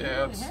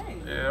 it's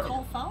a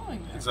cult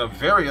following. It's a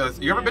very.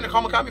 You ever been to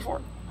Comic-Con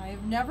before? I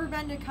I've never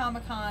been to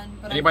Comic-Con,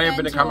 but anybody I've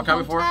ever been to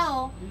Comic-Con before?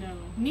 No.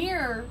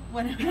 Near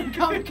when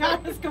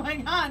Comic-Con was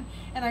going on,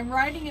 and I'm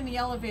riding in the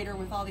elevator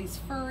with all these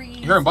furries.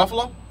 Here in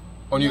Buffalo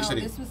or New York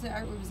City? This was it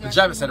was the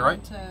Javits Center, right?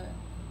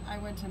 I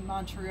went to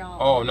Montreal.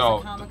 Oh there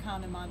was no, a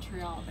Comic-Con in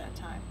Montreal at that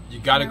time. You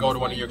got to go to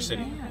one in New York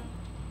City.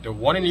 The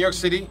one in New York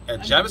City at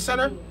Javits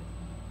Center.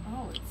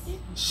 Oh,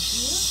 it's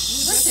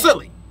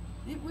silly.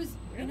 It was,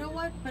 you know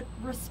what? But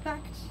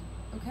respect,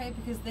 okay?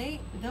 Because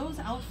those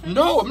outfits.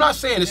 No, I'm not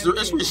saying it's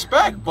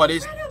respect, but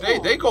it's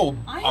they go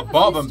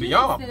above and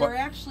beyond. But are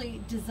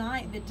actually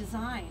design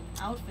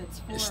outfits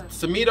for.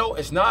 To me though,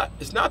 it's not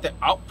the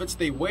outfits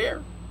they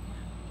wear.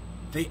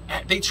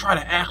 They try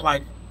to act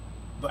like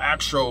the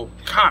actual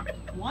comic.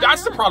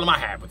 That's the problem I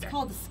have with that. It's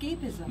called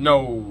escapism.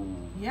 No.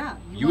 Yeah.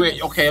 You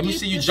ain't okay. Let me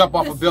see you jump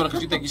off a building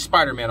because you think you're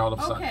Spider-Man all of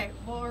a sudden. Okay.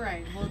 Well, all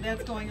right. Well,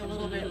 that's going a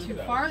little bit too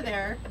far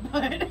there,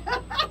 but.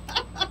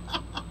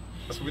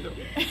 That's what we do.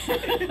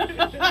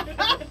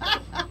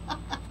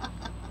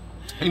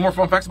 Any more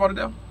fun facts about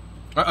Adele?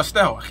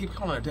 Estelle. I keep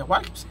calling her Adele. Why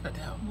do I keep saying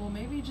Adele? Well,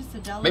 maybe just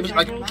Adele. Maybe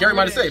like Carrie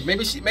might have said.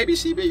 Maybe she's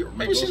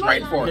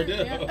writing for her.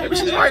 Maybe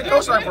she's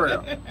ghostwriting for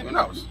her. Who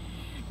knows?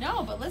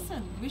 No, but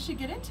listen, we should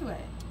get into it.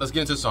 Let's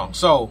get into the song.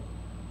 So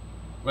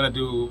we're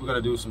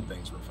gonna do some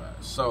things real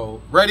fast.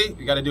 So ready?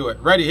 You gotta do it.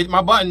 Ready? Hit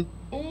my button.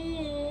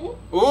 Ooh.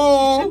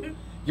 Ooh.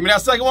 Give me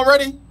that second one.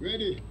 Ready?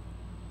 Ready.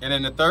 And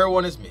then the third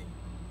one is me.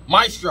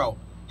 Maestro.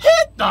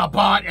 Hit the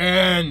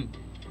button.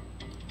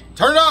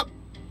 Turn it up.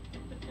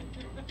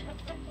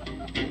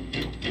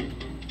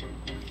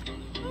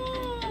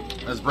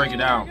 Let's break it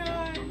down.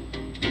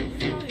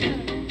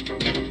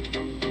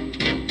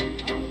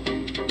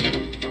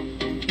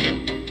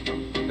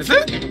 That's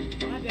it?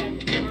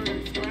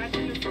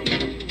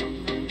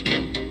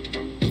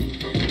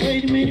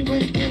 Wait a minute,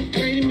 wait a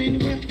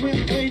minute,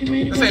 wait a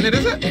minute. This ain't it,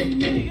 is it?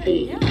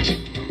 Yeah.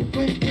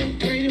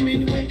 Wait a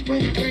minute, wait a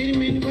minute, wait a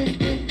minute.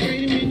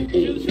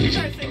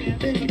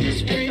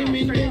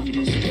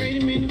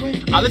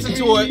 I listened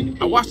to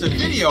it, I watched the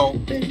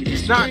video.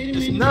 It's not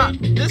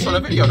this on the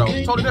video though.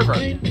 It's totally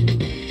different.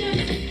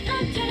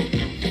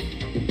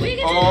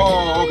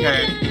 Oh,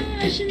 okay.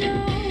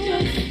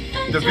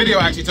 The video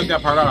actually took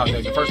that part out, I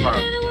think, the first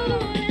part.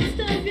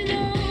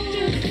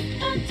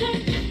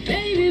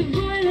 Baby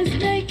boy, let's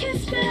make it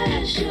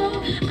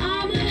special.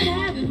 I'ma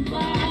have it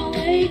my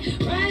way.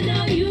 Right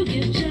now you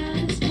get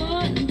just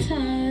one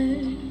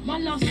time. My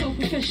love's so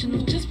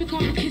professional. Just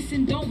because we're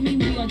kissing don't mean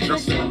we are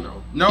just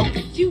no.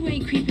 You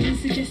ain't creeping and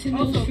suggesting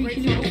those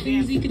freaking little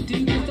things we could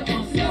do with the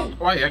awesome.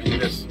 Why you acting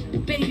this?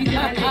 Baby,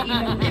 gotta let you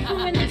know. If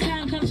when the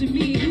time comes with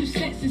me and you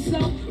sexy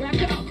slow, wrap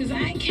it up, cause I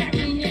ain't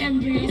carrying your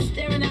embryo.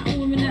 Staring at a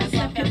woman that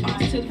slap your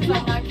ass to the floor.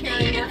 I'm not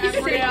carrying your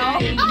embryo. How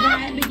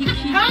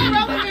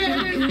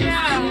relevant is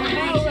that?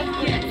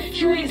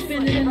 You ain't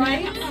spending the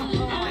night.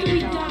 We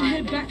done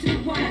head back to the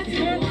white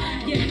girl.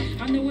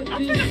 Yeah, I know it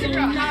feels so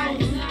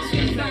nice.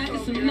 Sweet like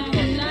it's a long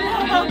night.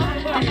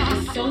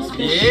 It's so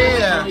special.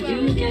 Yeah.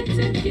 You get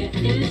to get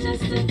it's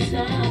just a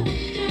touch.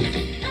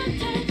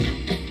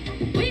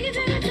 We can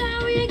take the time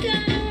we ain't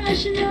gotta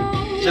rush, you know.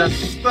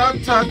 Just a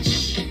touch.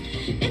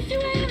 If you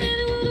ain't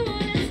ready with the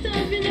one and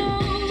stuff, you know.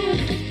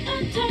 Just a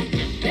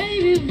touch,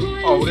 baby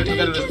boy. Oh, we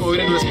didn't do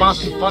the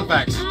sponsors fun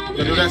facts. You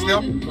gonna do that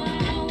still?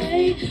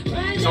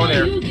 It's on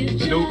there.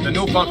 The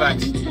new fun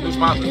facts. The new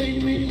sponsor.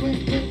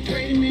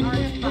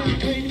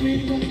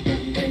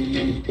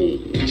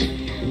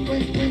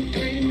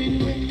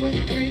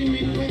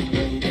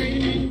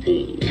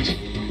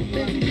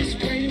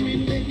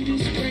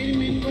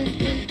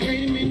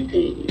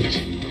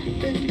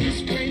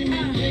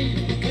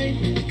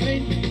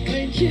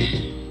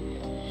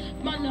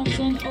 My love's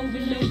on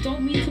overload.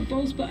 Don't mean to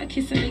boast, but a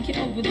kiss and make it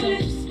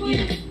overdose.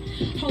 Yeah.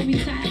 Hold me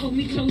tight, hold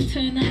me close.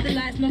 Turn out the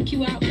lights, knock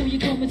you out, pull you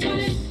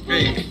comatose.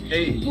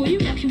 Hey. Boy, you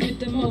rockin' with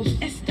the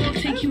most. Estelle,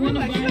 take you on a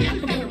ride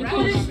like a roller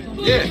coaster.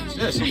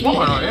 Yeah, she's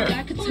going on, yeah.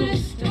 Like a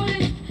toaster.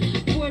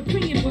 Boy,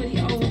 bring your body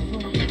over.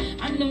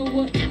 I know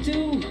what to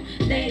do.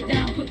 Lay it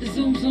down, put the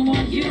zoom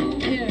on you.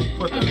 Yeah.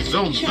 Put the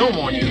zoom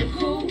on you.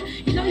 Cool.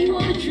 You know you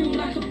wanna drool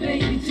like a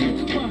baby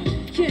do. Come on,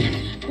 yeah.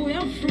 Boy,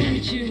 I'm through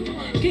with you.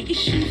 Get your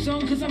shoes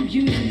on, cause I'm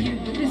using you.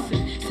 But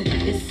listen,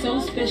 it's so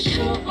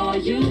special. All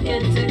you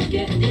get to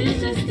get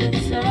is just a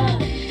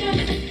touch.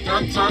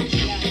 Touch.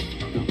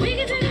 We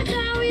can take our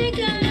time, we ain't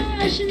gotta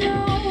rush, you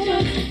know.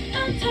 Just a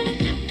touch.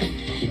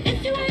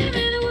 If you ain't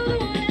ready, we'll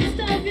go and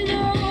stop, you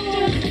know.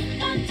 Just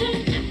a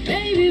touch.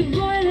 Baby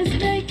boy, let's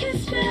make it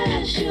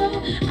special.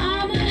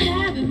 I'ma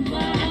have it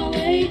my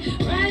way.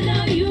 Right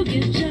now you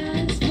get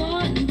just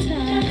one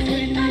time.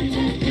 Wait a minute.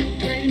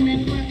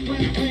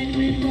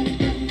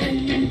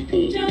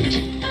 Just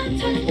a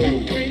touch. Wait a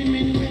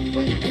minute.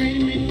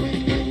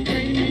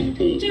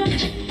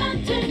 Just a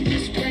touch.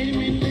 Just wait a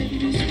minute.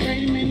 Just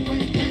wait a minute.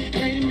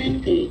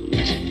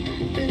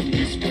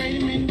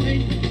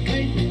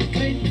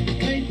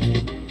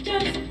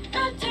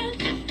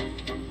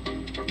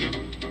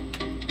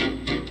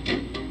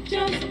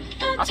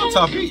 That's a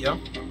tough beat, yo.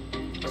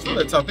 That's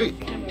really a tough beat.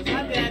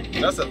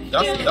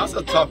 That's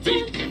a tough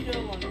beat.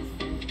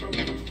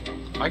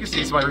 I can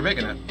see somebody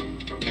remaking that.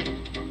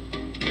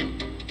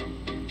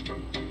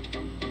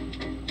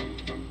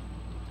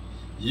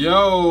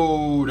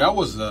 Yo, that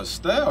was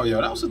Estelle.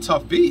 Yo, that was a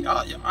tough beat.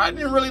 I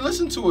didn't really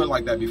listen to it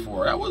like that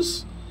before. That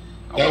was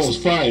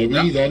fire. Me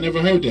either. I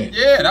never heard that.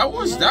 Yeah, that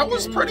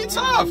was pretty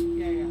tough.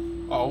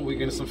 Oh, we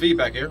getting some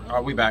feedback here.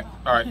 Are we back?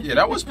 All right. Yeah,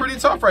 that was pretty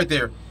tough right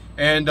there.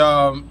 And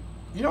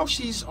you know,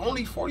 she's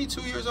only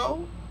 42 years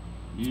old.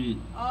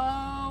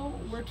 Oh,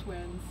 we're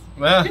twins.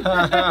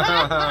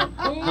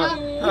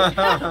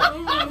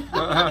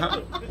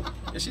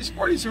 She's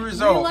 42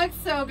 years old. You look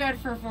so good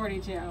for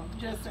 42.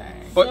 Just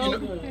saying. But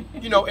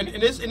you know, and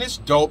it's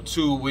dope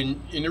too.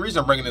 And the reason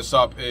I'm bringing this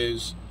up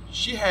is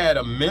she had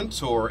a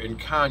mentor in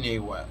Kanye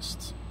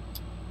West,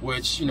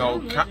 which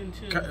John Legend.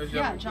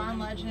 Yeah, John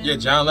Legend. Yeah,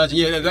 John Legend.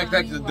 Yeah,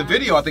 the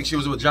video. I think she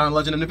was with John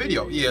Legend in the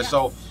video. Yeah, yes.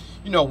 So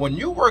you know, when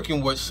you're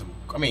working with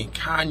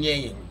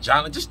Kanye and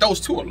John, just those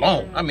two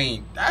alone, I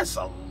mean, that's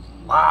a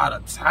lot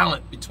of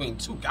talent between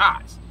two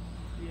guys.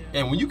 Yeah.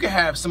 And when you can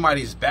have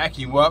somebody that's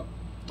backing you up,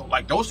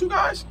 like those two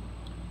guys,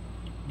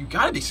 you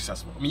gotta be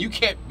successful. I mean, you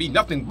can't be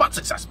nothing but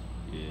successful.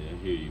 Yeah, I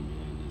hear you,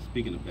 man. And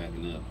speaking of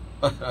backing up,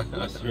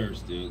 West Her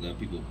still got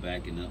people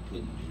backing up,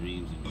 putting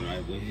dreams in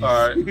driveways.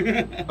 All right.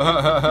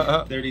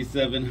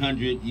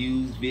 3,700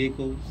 used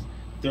vehicles,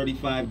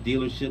 35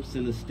 dealerships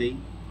in the state,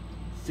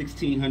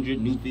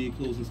 1,600 new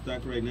vehicles in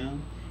stock right now,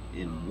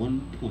 and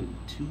 1.2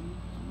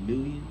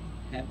 million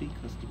happy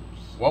customers.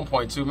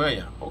 1.2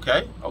 million.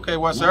 Okay,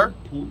 West Her.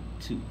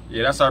 1.2.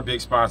 Yeah, that's our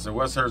big sponsor.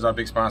 West Her is our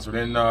big sponsor.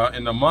 In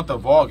the month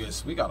of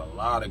August, we got a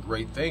lot of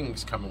great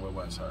things coming with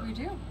West Her. We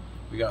do.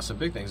 We got some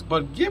big things.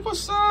 But give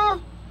us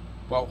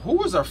well, who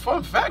was our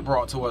fun fact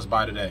brought to us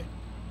by today?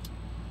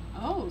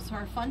 Oh, so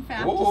our fun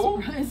fact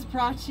is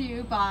brought to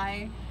you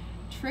by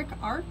Trick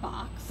Art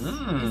Box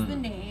is the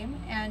name,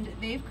 and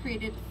they've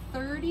created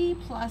 30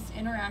 plus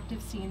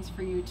interactive scenes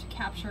for you to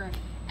capture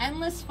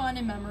endless fun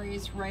and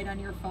memories right on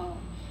your phone.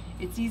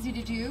 It's easy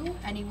to do,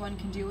 anyone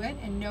can do it,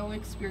 and no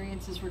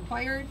experience is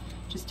required.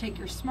 Just take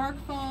your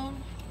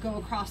smartphone, go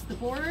across the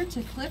border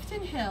to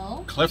Clifton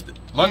Hill.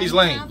 Lundy's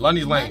Lane,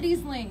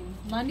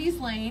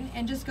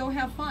 and just go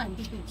have fun.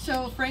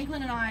 So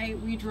Franklin and I,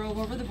 we drove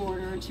over the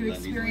border to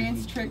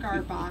experience Trick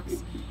Art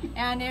Box,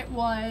 and it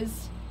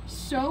was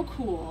so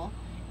cool.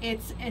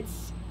 It's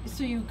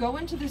so you go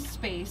into this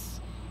space,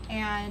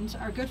 and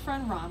our good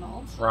friend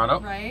Ronald,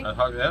 right?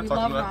 We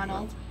love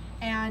Ronald.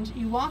 And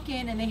you walk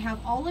in, and they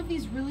have all of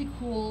these really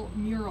cool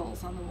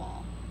murals on the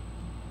wall.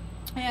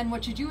 And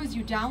what you do is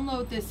you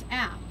download this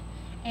app,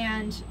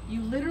 and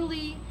you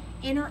literally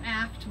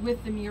interact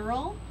with the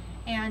mural,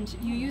 and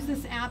you use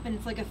this app, and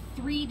it's like a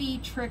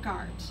 3D trick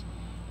art.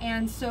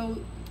 And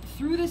so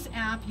through this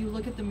app, you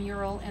look at the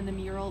mural, and the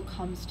mural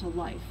comes to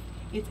life.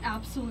 It's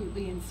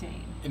absolutely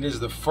insane. And it's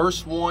the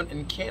first one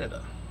in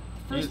Canada.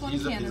 He's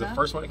the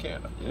first one in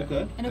Canada.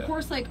 Okay. And of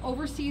course, like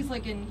overseas,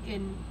 like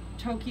in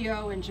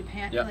Tokyo and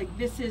Japan, like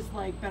this is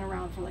like been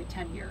around for like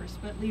 10 years,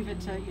 but leave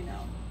it to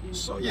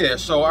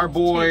so our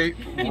boy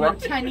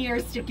 10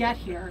 years to get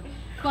here.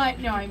 But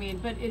no, I mean,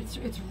 but it's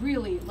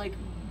really like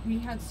we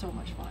had so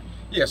much fun.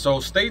 Yeah, so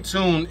stay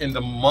tuned in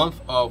the month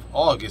of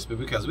August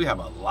because we have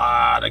a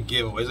lot of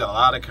giveaways, a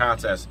lot of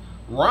contests.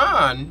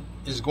 Ron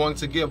is going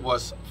to give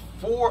us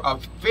a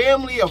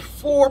family of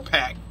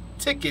 4-pack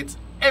tickets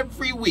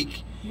every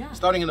week,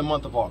 starting in the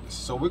month of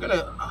August. So we're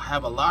gonna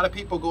have a lot of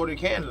people go to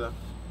Canada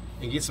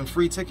and get some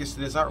free tickets to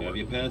this artwork. Have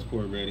your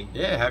passport ready.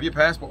 Yeah, have your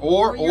passport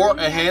or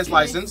a enhanced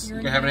license. You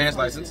can have an enhanced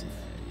license.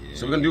 Yeah,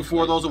 so we're gonna do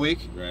 4 of those a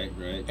week. Right.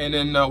 And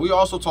then we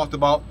also talked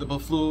about the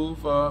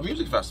Baflouve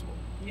Music Festival.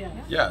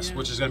 Yes,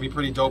 which is gonna be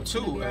pretty dope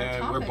too.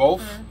 And we're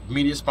both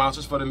media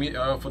sponsors for the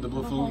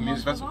Baflouve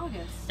Music Festival.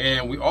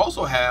 And we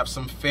also have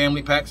some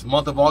family packs.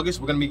 Month of August,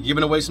 we're gonna be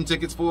giving away some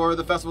tickets for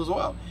the festival as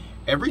well.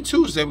 Every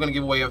Tuesday, we're gonna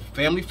give away a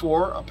family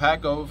a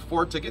pack of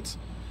 4 tickets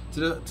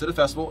to the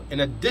festival. In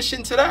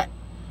addition to that,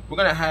 we're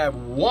gonna have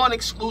 1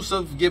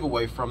 exclusive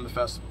giveaway from the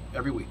festival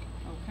every week.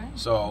 Okay.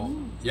 So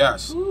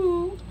yes.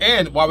 Ooh.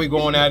 And while we're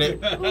going at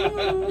it,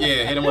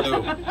 hit him with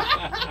the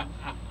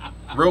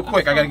real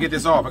quick. I gotta get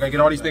this off. I gotta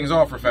get all these things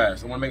off real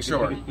fast. I wanna make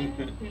sure.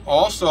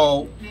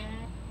 Also,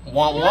 we're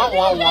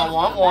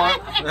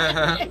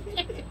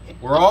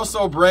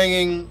also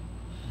bringing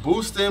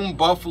Boosting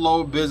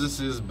Buffalo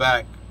businesses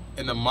back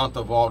in the month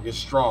of August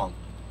strong.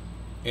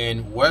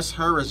 And West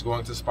Her is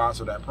going to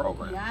sponsor that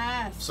program.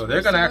 Yes. So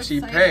they're going to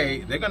actually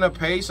pay. They're going to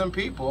pay some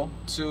people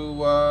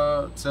to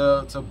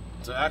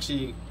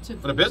actually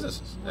for the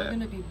businesses. We're going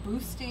to be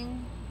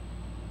boosting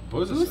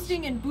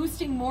and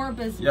boosting more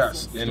businesses.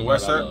 Yes. In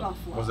West Her,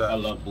 what's that? I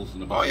love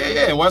boosting the Buffalo. Oh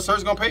yeah. And West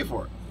Her's going to pay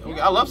for it.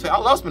 I love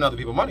spending other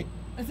people's money.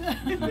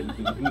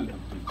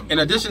 In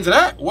addition to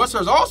that, West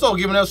Her's also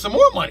giving us some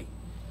more money.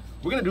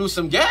 We're going to do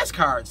some gas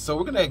cards. So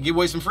we're going to give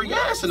away some free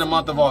gas in the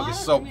month of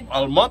August. So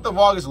a month of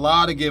August, a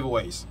lot of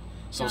giveaways.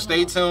 So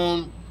stay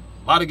tuned.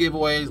 A lot of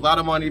giveaways, a lot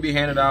of money to be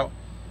handed out.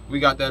 We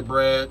got that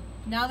bread.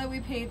 Now that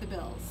we paid the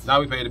bills.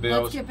 Let's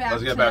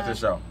get back to the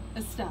show.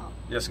 Estelle.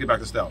 Let's get back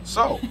to Estelle.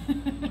 So.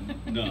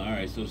 No, all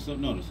right. So the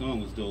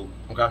song was dope.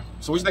 Okay.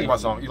 So what you think about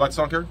the song? You like the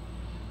song, Kerry?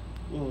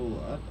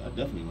 Well, I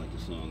definitely like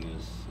the song.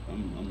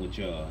 I'm with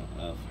y'all.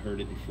 I've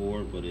heard it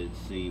before, but it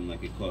seemed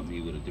like it caught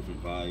me with a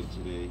different vibe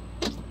today.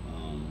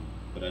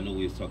 But I know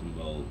we was talking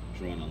about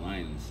drawing a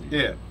line in the sand.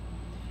 Yeah.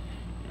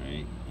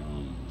 Right.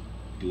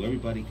 Do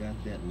everybody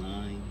got that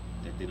line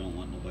that they don't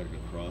want nobody to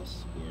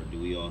cross, or do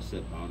we all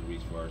set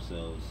boundaries for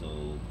ourselves?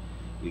 So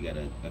we got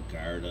a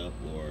guard up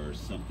or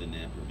something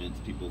that prevents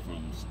people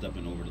from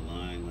stepping over the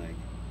line. Like,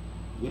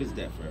 what is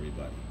that for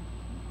everybody?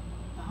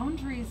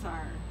 Boundaries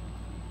are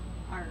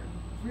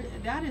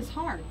that is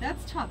hard.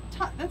 That's tough.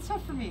 That's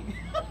tough for me.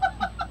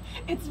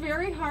 It's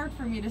very hard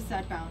for me to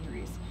set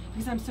boundaries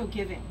because I'm so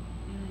giving.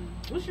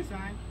 What's your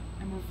sign?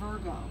 I'm a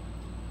Virgo.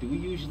 Do we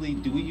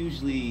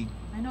usually?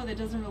 I know that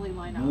doesn't really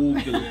line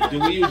up. Do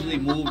we usually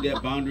move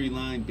that boundary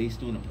line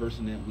based on the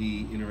person that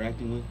we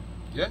interacting with?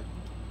 Yeah,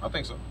 I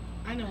think so.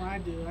 I know I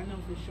do. I know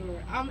for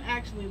sure. I'm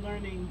actually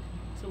learning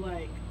to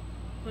like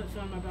put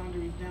some of my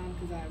boundaries down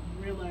because I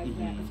realized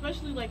that,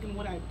 especially like in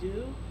what I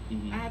do,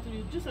 I have to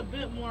be just a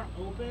bit more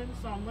open.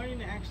 So I'm learning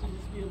to actually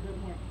just be a bit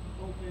more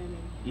open.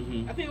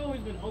 And I think I've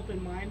always been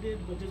open-minded,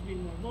 but just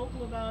being more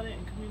vocal about it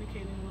and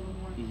communicating a little more.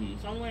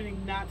 So I'm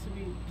learning not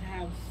to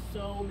have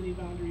so many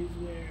boundaries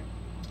where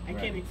I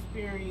can't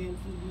experience.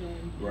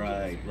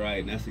 Right.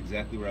 And that's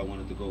exactly where I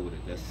wanted to go with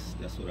it.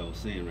 That's what I was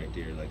saying right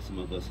there. Like some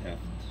of us have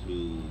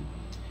to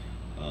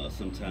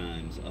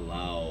sometimes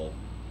allow.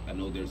 I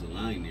know there's a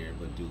line there,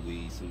 but do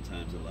we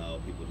sometimes allow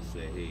people to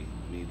say, "Hey,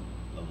 let me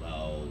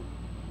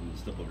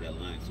step over that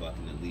line so I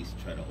can at least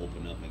try to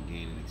open up and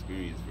gain an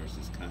experience,"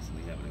 versus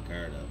constantly having a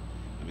guard up.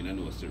 I mean, I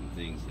know certain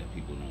things that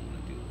people don't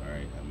want to do. All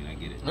right, I mean, I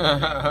get it.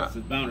 It's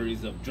the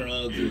boundaries of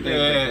drugs and things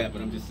like that.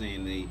 But I'm just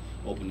saying they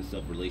open us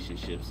up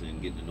relationships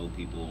and getting to know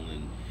people.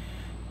 And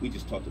we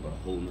just talked about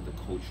a whole other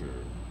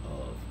culture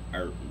of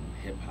art and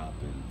hip hop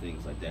and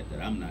things like that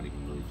I'm not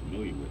even really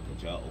familiar with,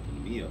 that y'all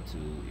opened me up to.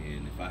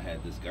 And if I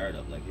had this guard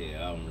up, like, hey,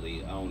 I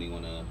only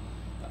want to.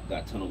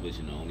 Got tunnel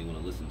vision. I only want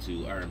to listen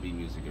to R&B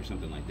music or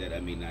something like that.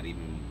 I may not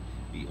even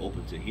be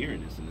open to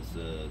hearing this, and it's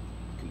a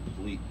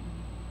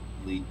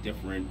completely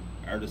different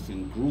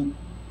artisan group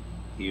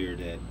here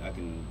that I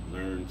can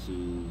learn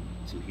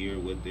to hear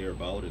what they're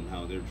about and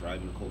how they're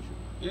driving the culture.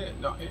 Yeah,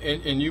 no,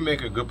 and you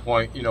make a good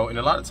point. And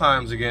a lot of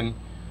times, again,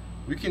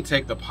 we can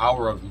take the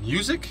power of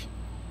music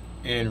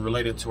and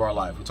relate it to our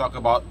life. We talk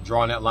about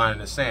drawing that line in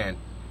the sand.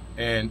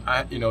 And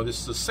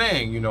this is a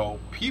saying,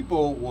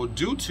 people will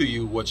do to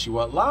you what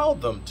you allow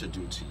them to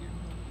do to you.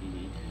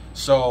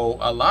 So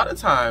a lot of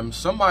times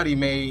somebody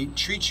may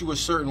treat you a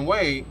certain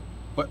way,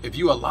 but if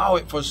you allow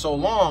it for so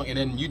long and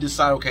then you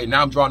decide, okay,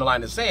 now I'm drawing the line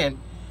in the sand,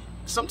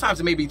 sometimes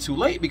it may be too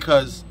late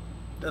because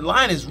the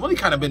line has really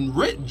kind of been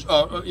written,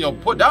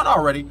 put down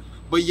already,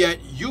 but yet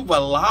you've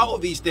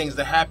allowed these things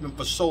to happen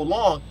for so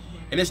long,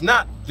 and it's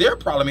not their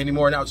problem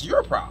anymore. Now it's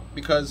your problem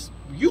because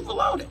you've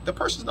allowed it.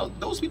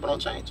 Those people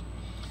don't change.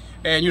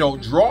 And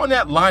drawing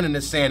that line in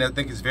the sand, I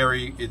think is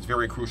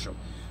very crucial.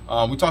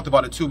 We talked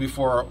about it too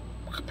before,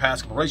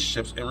 past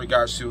relationships, in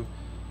regards to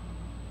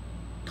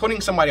putting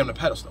somebody on the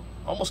pedestal.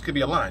 Almost could be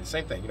a line,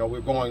 same thing.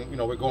 We're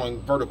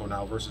going vertical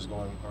now versus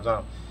going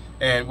horizontal.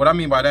 And what I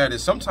mean by that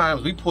is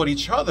sometimes we put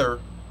each other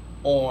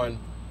on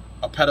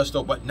a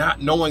pedestal, but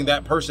not knowing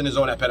that person is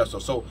on that pedestal.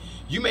 So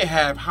you may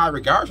have high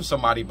regards for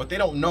somebody, but they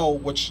don't know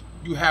what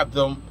you have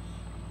them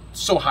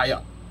so high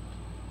up.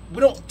 We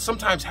don't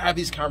sometimes have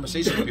these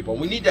conversations with people.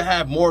 We need to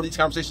have more of these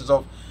conversations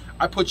of,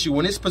 I put you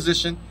in this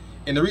position,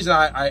 and the reason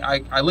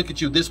I look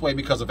at you this way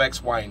because of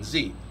X, Y, and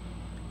Z.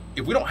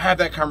 If we don't have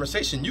that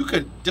conversation, you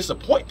could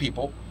disappoint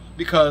people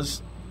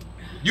because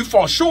you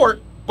fall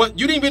short, but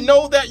you didn't even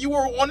know that you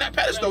were on that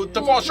pedestal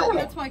to fall short on.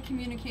 That's why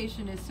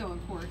communication is so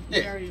important.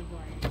 Yeah. Very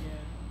important,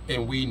 yeah.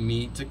 And we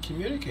need to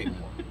communicate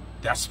more.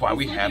 That's why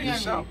we have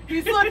this show.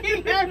 He's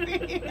looking at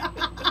me.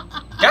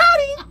 Got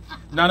him.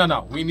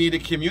 No. We need to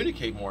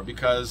communicate more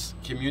because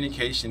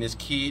communication is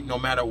key no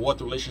matter what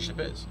the relationship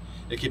is.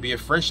 It could be a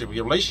friendship, a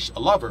relationship,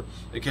 a lover.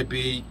 It could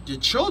be your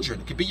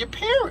children. It could be your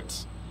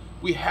parents.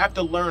 We have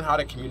to learn how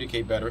to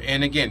communicate better.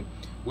 And again,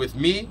 with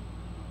me,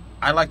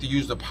 I like to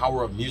use the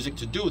power of music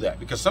to do that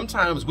because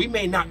sometimes we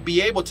may not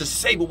be able to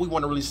say what we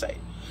want to really say.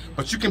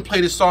 But you can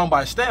play this song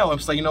by Estelle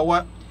and say, you know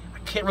what?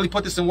 Can't really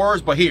put this in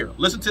words, but here,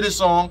 listen to this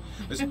song,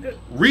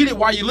 read it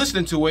while you're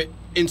listening to it,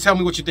 and tell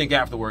me what you think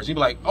afterwards. You'd be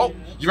like, oh,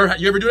 you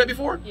ever do that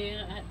before?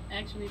 Yeah,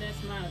 actually,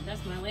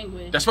 that's my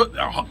language. That's what.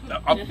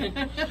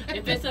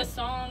 If it's a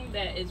song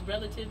that is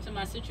relative to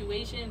my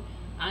situation,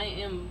 I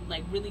am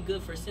like really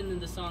good for sending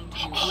the song to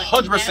you.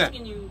 100%.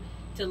 Asking you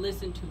to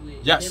listen to it.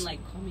 Yes. And then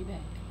call me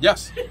back.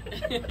 Yes.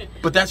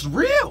 But that's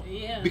real.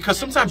 Yeah. Because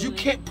sometimes you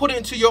can't put it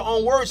into your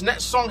own words, and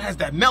that song has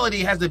that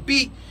melody, has the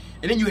beat.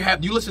 And then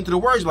you listen to the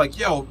words like,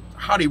 yo,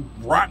 how they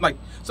rhyme, like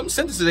some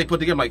sentences they put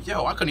together, like,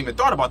 yo, I couldn't even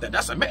thought about that.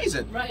 That's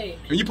amazing. Right.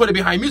 And you put it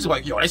behind music,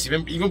 like, yo, that's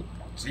even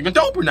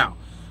doper now.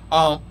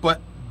 But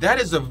that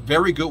is a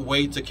very good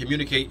way to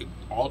communicate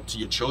all to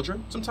your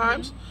children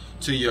sometimes,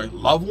 to your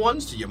loved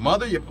ones, to your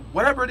mother,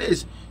 whatever it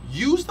is.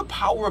 use the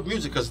power of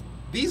music, because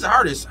these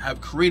artists have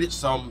created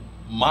some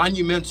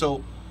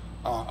monumental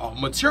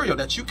material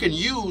that you can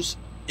use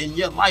in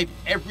your life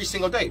every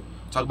single day.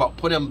 Talk about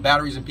putting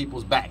batteries in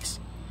people's backs.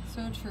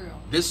 So true.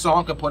 This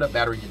song can put a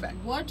battery in your back.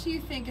 What do you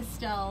think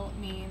Estelle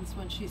means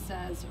when she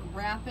says,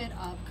 wrap it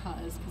up,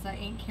 cuz I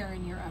ain't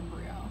carrying your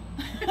embryo?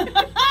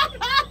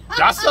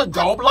 That's a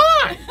dope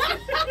line.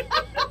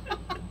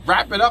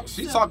 Wrap it up.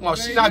 She's talking about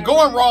she's not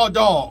going raw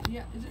dog.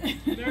 Yeah.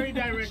 Very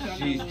direct.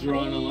 She's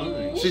drawing a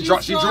line. She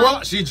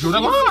drew the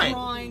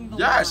line.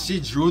 Yes, she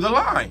drew the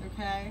line.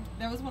 Okay.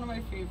 That was one of my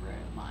favorite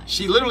lines.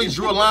 She literally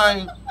drew a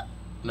line.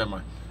 Never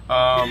mind.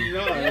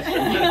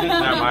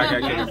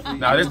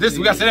 This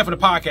we got to say that for the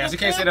podcast. You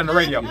can't say that on the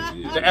radio.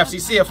 The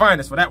FCC will find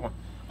us for that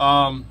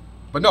one.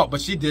 But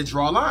she did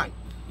draw a line.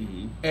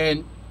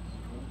 And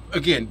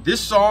again,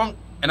 this song,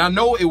 and I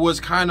know it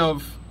was kind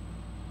of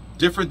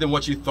different than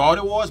what you thought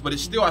it was, but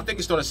it's still, I think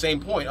it's still the same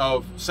point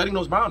of setting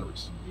those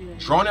boundaries.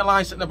 Drawing that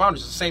line, setting the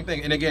boundaries, it's the same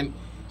thing. And again,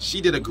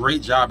 she did a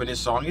great job in this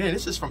song. And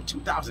this is from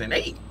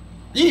 2008.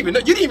 You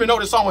didn't even know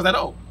this song was that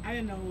old. I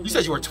didn't know. You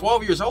said you were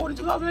 12 years old in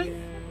 2008? Yeah.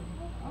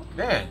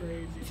 Man.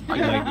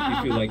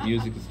 You feel like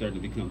music is starting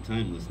to become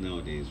timeless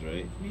nowadays,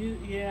 right?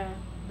 Yeah.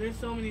 There's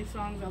so many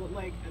songs I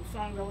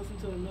listened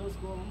to in middle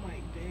school. I'm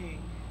like,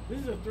 dang, this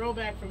is a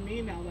throwback for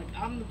me now. Like,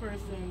 I'm the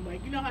person,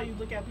 like, you know how you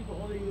look at people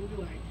older, you'll be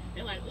like,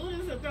 they're like, oh,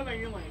 this is a throwback.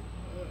 You're like,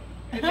 ugh.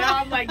 And now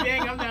I'm like,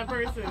 dang, I'm that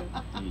person.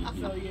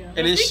 So yeah.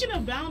 But speaking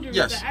of boundaries,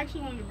 I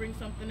actually wanted to bring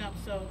something up.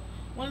 So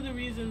one of the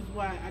reasons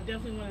why I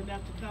definitely wanted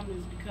Neff to come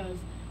is because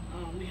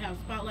we have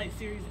Spotlight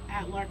Series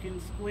at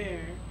Larkin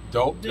Square.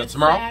 Dope. That's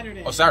tomorrow?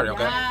 Saturday. Oh, Saturday,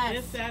 okay. Yes.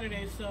 This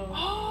Saturday,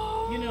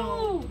 so, you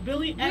know,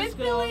 Billy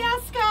Esco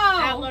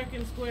at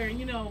Larkin Square. And,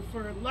 you know,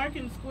 for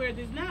Larkin Square,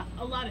 there's not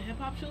a lot of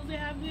hip-hop shows they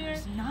have there.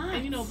 There's not.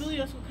 And, you know, Billy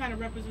Esco kind of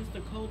represents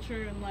the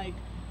culture and, like,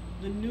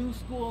 the new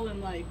school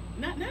and, like,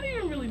 not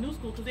even really new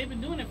school, because they've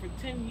been doing it for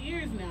 10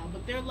 years now,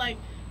 but they're, like,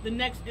 the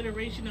next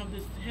iteration of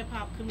this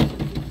hip-hop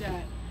community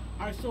that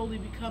are slowly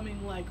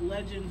becoming, like,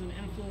 legends and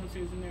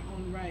influencers in their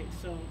own right.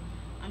 So,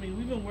 I mean,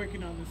 we've been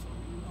working on this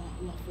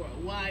for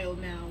a while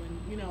now,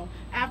 and you know,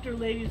 after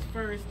Ladies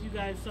First, you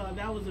guys saw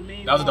that was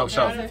amazing. That was a dope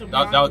show.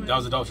 That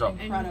was a dope show.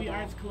 And UV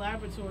Arts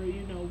Collaboratory,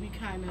 you know, we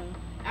kind of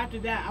after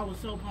that, I was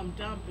so pumped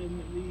up,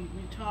 and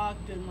we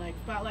talked, and like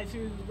Spotlight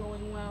Series was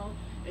going well.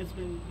 It's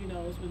been, you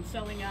know, it's been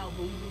selling out,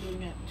 but we've been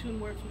doing it at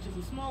TuneWorks, which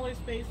is a smaller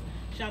space.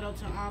 Shout out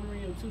to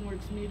Omri of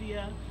TuneWorks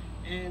Media,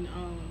 and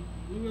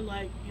we were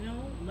like, you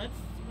know,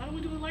 why don't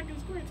we do it like in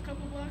Square? It's a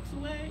couple blocks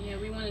away. Yeah,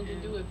 we wanted to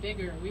do it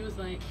bigger. We was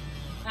like,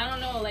 I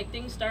don't know, like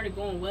things started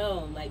going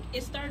well. Like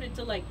it started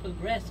to like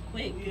progress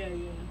quick. Yeah.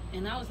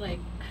 And I was like,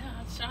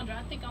 Schondra,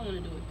 I think I want to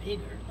do it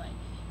bigger. Like,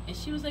 and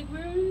she was like,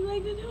 where would you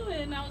like to do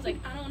it? And I was like,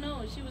 I don't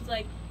know. She was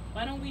like,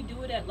 why don't we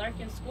do it at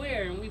Larkin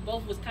Square? And we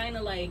both was kind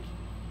of like,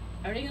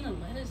 are they gonna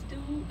let us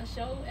do a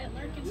show at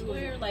Larkin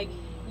Square? Like,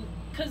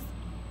 cause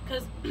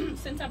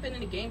since I've been in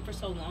the game for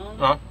so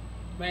long,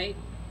 right?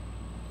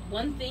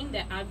 One thing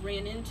that I've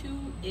ran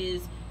into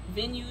is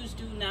venues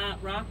do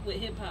not rock with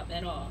hip hop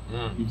at all.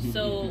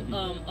 So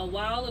a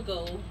while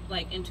ago,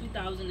 like in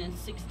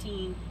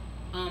 2016,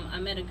 I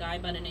met a guy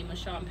by the name of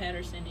Sean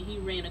Patterson, and he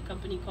ran a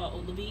company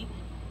called Olavi,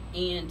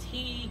 and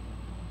he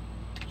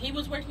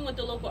was working with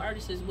the local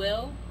artists as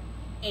well,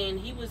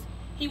 and he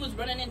was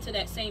running into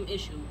that same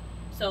issue.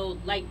 So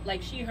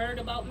like she heard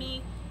about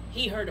me,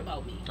 he heard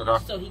about me.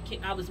 Okay. So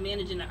I was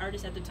managing an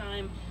artist at the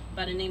time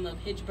by the name of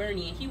Hitch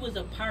Burney, and he was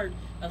a part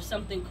of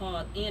something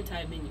called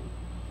Anti-Venue.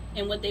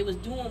 And what they was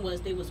doing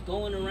was they was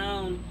going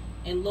around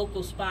in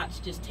local spots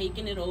just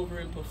taking it over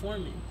and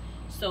performing.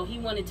 So he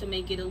wanted to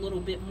make it a little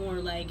bit more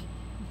like,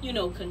 you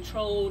know,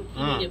 controlled.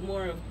 He needed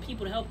more of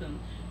people to help him.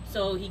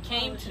 So he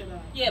came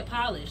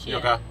polish.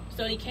 Okay.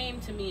 So he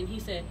came to me and he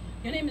said,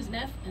 your name is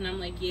Neff? And I'm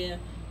like, yeah.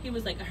 He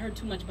was like, I heard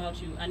too much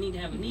about you. I need to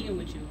have a meeting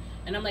with you.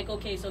 And I'm like,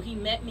 okay. So he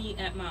met me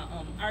at my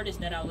artist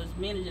that I was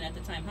managing at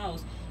the time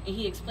house, and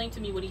he explained to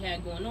me what he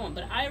had going on.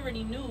 But I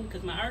already knew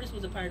because my artist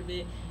was a part of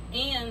it,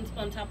 and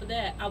on top of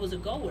that, I was a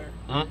goer.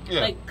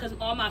 Like, because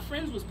all my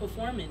friends was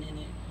performing in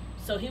it.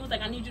 So he was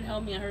like, I need you to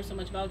help me. I heard so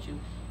much about you.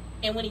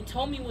 And when he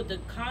told me what the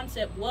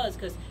concept was,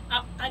 because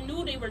I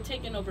knew they were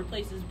taking over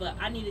places, but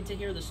I needed to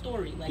hear the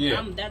story. Like,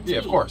 that's me.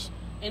 Of course.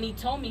 And he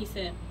told me, he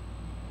said,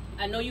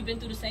 I know you've been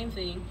through the same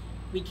thing.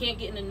 We can't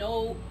get into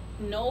no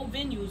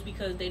venues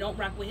because they don't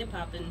rock with hip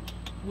hop, and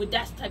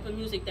that's the type of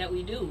music that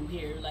we do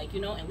here, like,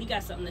 you know, and we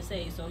got something to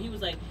say. So he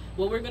was like,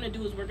 what we're gonna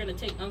do is we're gonna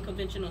take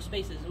unconventional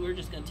spaces and we're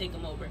just gonna take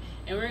them over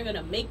and we're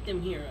gonna make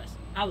them hear us.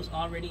 I was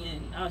already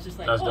in. I was just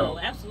like, that's dope.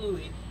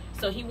 Absolutely.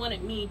 So he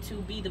wanted me to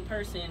be the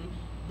person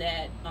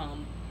that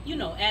you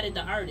know, added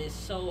the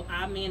artist. So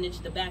I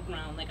managed the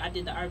background, like I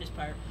did the artist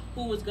part,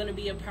 who was gonna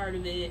be a part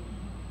of it.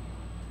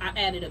 I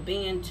added a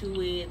band to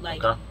it,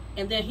 like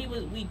and then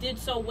we did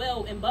so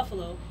well in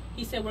Buffalo,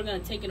 he said we're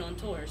going to take it on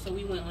tour. So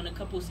we went on a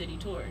couple city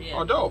tour. Yeah.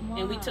 Oh, dope. Wow.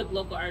 And we took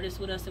local artists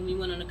with us, and we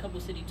went on a couple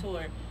city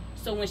tour.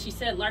 So when she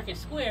said Larkin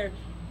Square,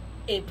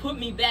 it put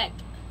me back,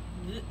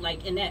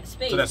 like, in that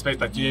space. So that space,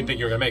 like, you didn't think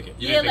you were going to make it.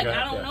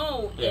 I don't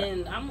know. Yeah.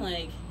 And I'm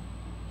like,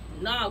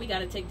 nah, we got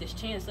to take this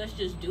chance. Let's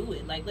just do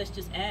it. Like, let's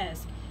just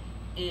ask.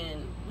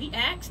 And we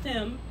asked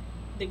him,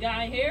 the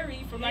guy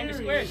Harry from Larkin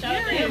Square. Shout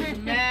out to him. He was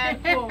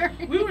mad cool.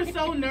 We were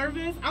so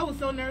nervous. I was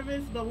so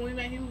nervous, but when we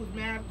met him, he was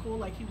mad cool.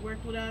 Like, he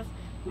worked with us.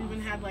 We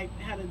even had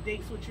a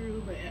date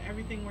switcheroo, but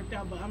everything worked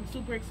out. But I'm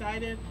super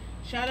excited.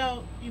 Shout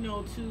out, you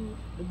know, to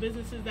the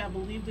businesses that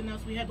believed in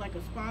us. We had like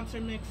a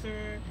sponsor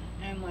mixer,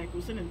 and like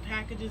we're sending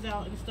packages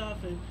out and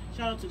stuff. And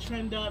shout out to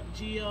Trend Up,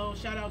 Geo.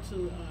 Shout out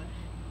to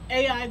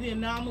AI, The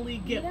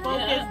Anomaly, Get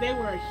Focused. They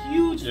were a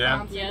huge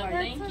sponsor. Yeah, like,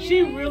 thank you.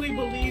 she really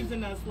believes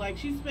in us. Like,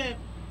 she spent,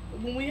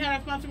 when we had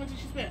our sponsor mixer,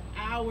 she spent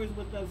hours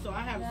with us. So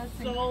I have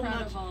so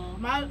incredible.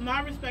 much.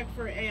 My respect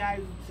for AI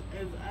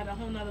is at a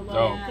whole nother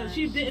level, because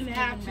she didn't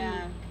have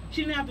to.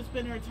 She didn't have to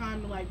spend her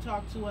time to like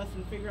talk to us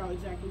and figure out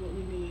exactly what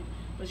we need.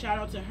 But shout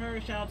out to her,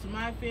 shout out to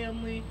my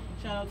family,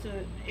 shout out to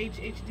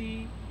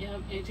HHD.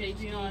 Yep,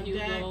 HHD on Hugo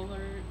deck.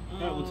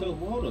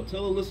 Hold on.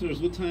 Tell the listeners,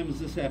 what time is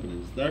this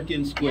happening? It's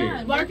Larkin Square.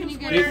 Yeah, Larkin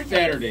Square. This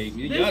Saturday.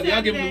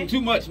 Y'all giving them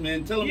too much,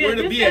 man. Tell them where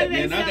to be at,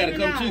 man. I gotta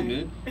come too,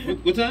 man.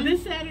 What time?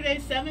 This Saturday,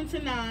 7 to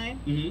 9.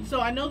 Mm-hmm. So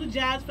I know the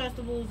Jazz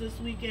Festival is this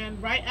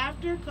weekend. Right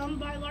after, come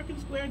by Larkin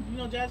Square. You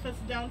know, Jazz Fest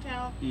is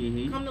downtown.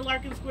 Mm-hmm. Come to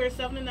Larkin Square,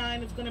 7 to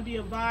 9. It's gonna be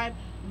a vibe.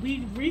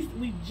 We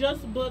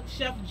just booked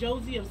Chef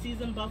Josie of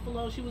Seasoned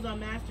Buffalo. She was on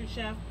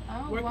MasterChef.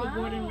 Worked with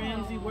Gordon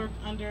Ramsay. Worked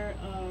under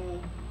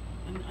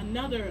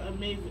another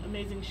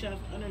amazing chef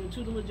under the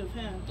tutelage of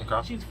him.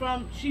 Okay. She's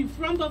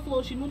from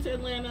Buffalo. She moved to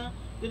Atlanta,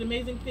 did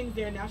amazing things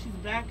there. Now she's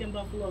back in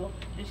Buffalo,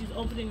 and she's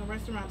opening a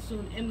restaurant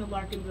soon in the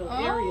Larkinville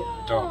area.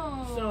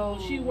 Dope. So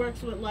she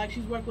works with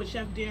she's worked with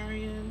Chef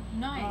Darian.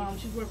 Nice.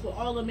 She's worked with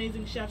all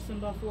amazing chefs in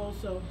Buffalo.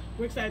 So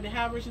we're excited to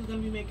have her. She's going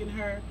to be making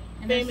her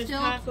famous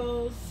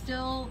tacos.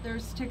 Still,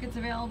 there's tickets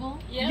available?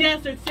 Yep.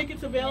 Yes, there's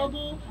tickets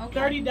available. Yeah.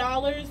 Okay.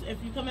 $30.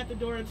 If you come at the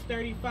door, it's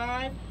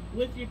 $35.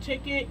 With your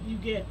ticket, you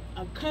get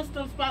a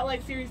custom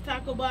Spotlight Series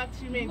taco box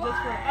she made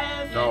just for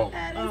us. Dope.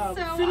 That is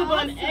so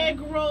Cinnabon awesome. egg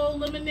roll,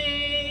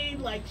 lemonade.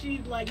 Like, she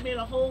made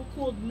a whole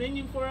cool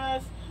menu for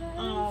us. We're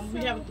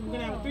gonna have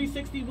a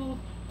 360 booth,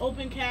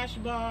 open cash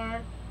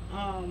bar.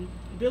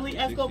 Billy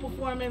Esco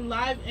performing,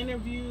 live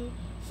interview.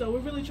 So we're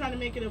really trying to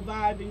make it a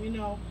vibe, and you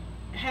know,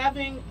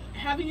 having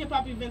hip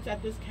hop events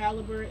at this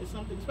caliber is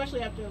something, especially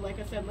after, like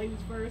I said, Ladies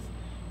First.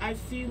 I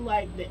see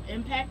like the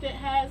impact it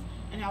has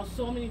and how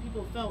so many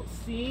people felt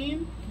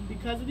seen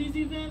because of these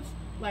events.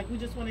 Like, we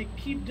just want to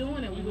keep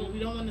doing it. We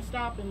don't want to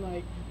stop. And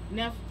like,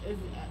 Neff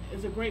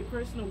is a great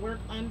person to work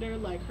under.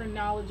 Like, her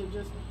knowledge of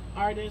just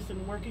artists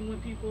and working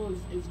with people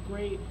is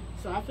great.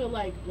 So I feel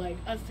like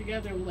us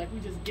together, like, we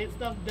just get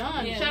stuff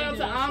done. Yeah, shout out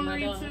to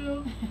Omri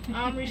too.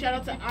 Omri, shout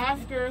out to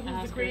Oscar,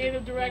 who's the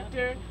creative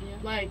director. Yeah.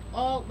 Like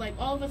all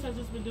of us have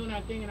just been doing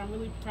our thing, and I'm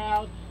really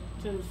proud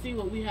to see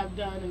what we have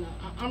done, and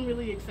I'm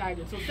really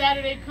excited. So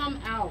Saturday, come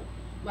out.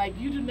 Like,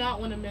 you do not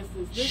want to miss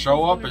this.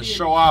 Show up and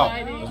show out.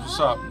 That's what's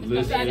up.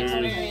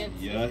 Listeners,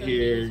 y'all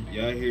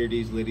hear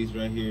these ladies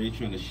right here. They're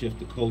trying to shift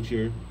the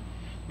culture.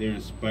 They're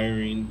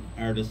inspiring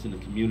artists in the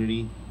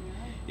community.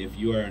 If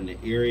you are in the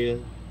area,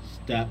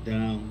 stop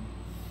down.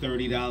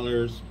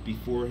 $30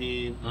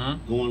 beforehand.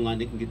 Go online.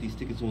 They can get these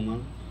tickets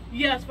online.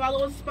 Yes,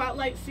 follow us,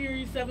 Spotlight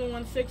Series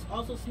 716.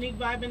 Also,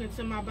 Sneakvibing. It's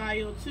in my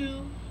bio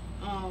too.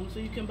 So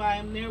you can buy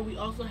them there. We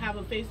also have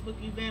a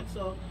Facebook event.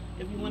 So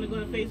if you want to go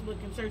to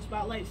Facebook and search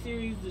Spotlight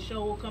Series, the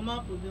show will come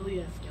up with Billy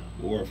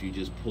Esco. Or if you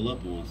just pull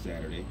up on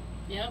Saturday.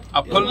 Yep.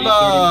 I pull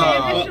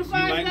up. You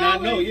might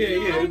not know. Yeah.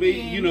 It'll be,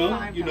 you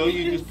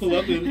you just pull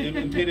up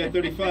and pay that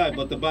 $35.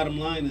 But the bottom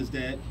line is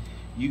that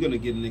you're gonna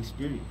get an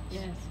experience.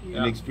 Yes.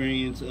 An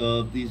experience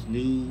of these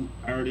new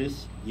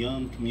artists,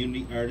 young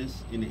community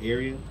artists in the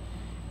area,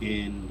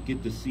 and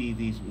get to see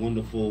these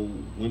wonderful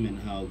women,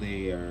 how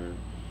they are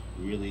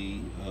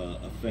really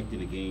affecting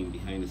the game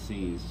behind the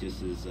scenes.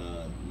 Just as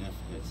Neff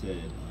had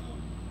said,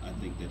 I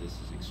think that this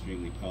is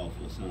extremely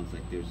powerful. It sounds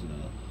like there's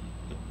an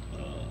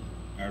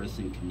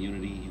artisan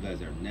community. You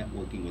guys are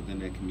networking within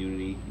that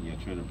community, and you're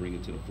trying to bring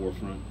it to the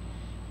forefront.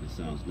 It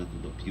sounds nothing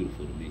but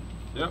beautiful to me.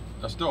 Yep,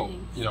 that's dope.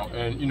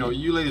 And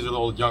you ladies are a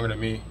little younger than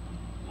me,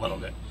 a little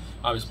bit.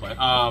 I'm just playing.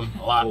 A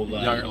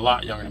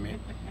lot younger than me.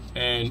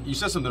 And you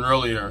said something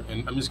earlier,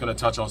 and I'm just going to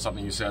touch on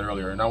something you said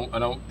earlier. And I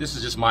know this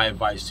is just my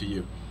advice to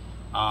you.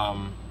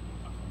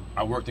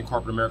 I worked in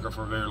corporate America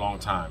for a very long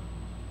time,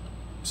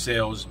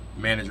 sales,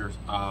 managers,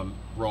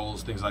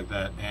 roles, things like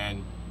that.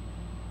 And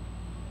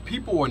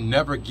people will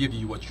never give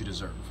you what you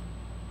deserve.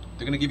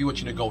 They're going to give you what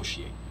you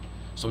negotiate.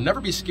 So never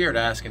be scared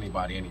to ask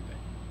anybody anything.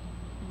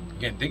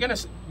 Again,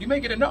 you may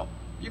get a no.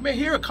 You may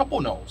hear a couple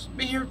no's. You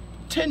may hear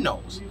 10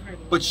 no's.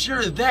 But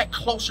you're that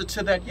closer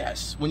to that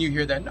yes when you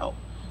hear that no.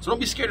 So don't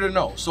be scared of the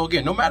no. So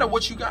again, no matter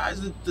what you guys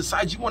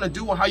decide you want to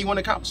do or how you want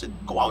to accomplish it,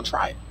 go out and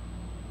try it.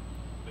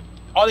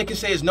 All they can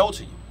say is no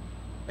to you.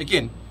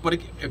 Again, but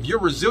if you're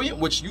resilient,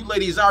 which you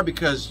ladies are,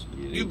 because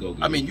you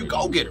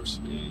go-getters.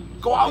 Yeah.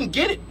 Go out and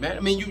get it, man. I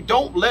mean, you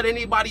don't let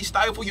anybody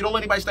stifle. You don't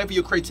let anybody stifle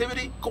your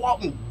creativity. Go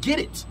out and get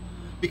it,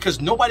 because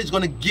nobody's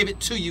going to give it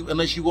to you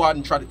unless you go out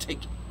and try to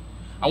take it.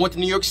 I went to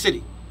New York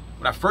City.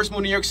 When I first moved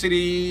to New York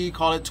City,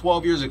 call it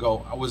 12 years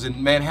ago, I was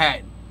in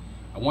Manhattan.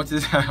 I went to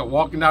this,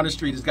 walking down the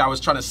street, this guy was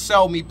trying to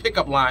sell me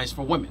pickup lines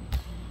for women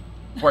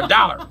for $1.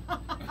 Wow.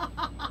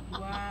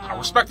 I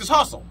respect his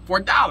hustle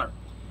for $1.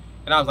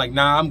 And I was like,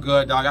 nah, I'm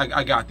good, dog.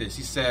 I got this.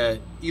 He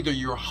said, either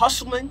you're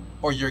hustling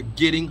or you're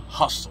getting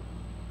hustled.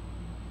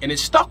 And it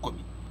stuck with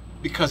me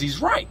because he's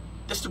right.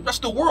 That's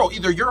the world.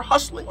 Either you're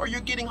hustling or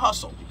you're getting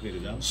hustled. You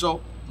paid it out?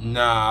 So,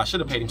 nah, I should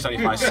have paid him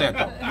 75 cents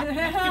though.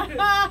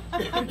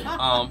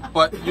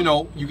 But you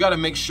know, you got to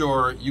make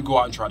sure you go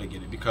out and try to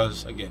get it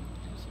because again,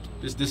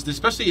 this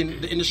especially in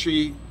the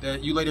industry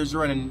that you ladies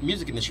are in the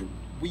music industry,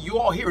 you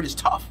all hear it is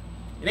tough.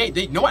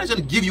 Nobody's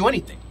gonna give you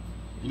anything.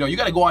 You know, you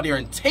got to go out there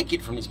and take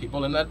it from these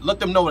people and let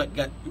them know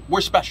that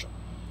we're special.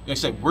 Like I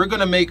said, we're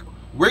going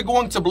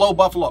to blow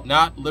Buffalo up.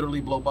 Not literally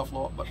blow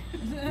Buffalo up, but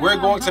we're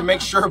going to make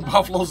sure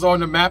Buffalo's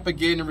on the map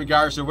again in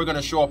regards to we're going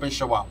to show up and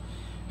show out.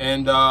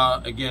 And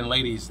again,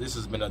 ladies, this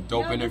has been a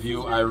dope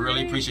interview. I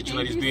really appreciate you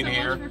ladies being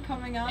here. Thank you so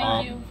much for coming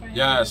on.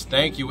 Yes,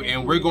 thank you.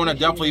 And we're going to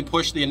definitely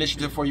push the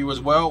initiative for you as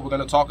well. We're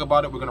going to talk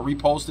about it. We're going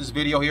to repost this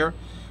video here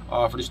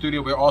for the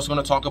studio. We're also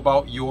going to talk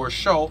about your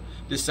show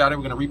this Saturday.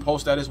 We're going to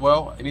repost that as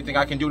well. Anything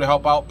I can do to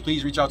help out,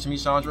 please reach out to me,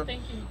 Schondra.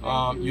 Thank you.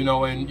 You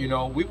know, and you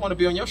know, we want to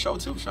be on your show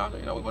too, Schondra.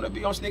 You know, we want to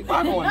be on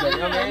Sneakvibing one day. You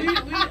know what I mean?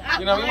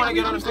 You know, we want to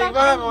get on the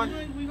Sneakvibing one.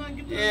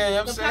 Yeah, you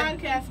know what I'm saying?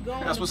 Podcast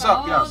going. That's what's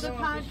up. Yes. The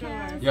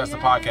podcast. Yes, the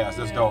podcast.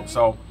 That's dope.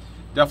 So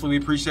definitely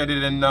appreciate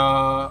it. And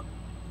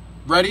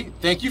Reddy,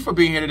 thank you for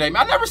being here today.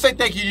 I never say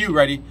thank you to you,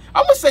 Reddy.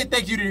 I'm gonna say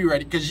thank you to you,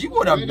 Reddy, because you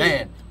were the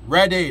man.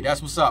 Reddy,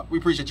 that's what's up. We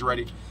appreciate you,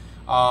 Reddy.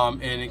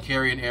 And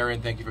Carrie and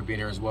Aaron, thank you for being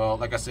here as well.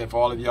 Like I said, for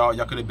all of y'all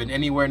could have been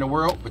anywhere in the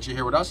world, but you're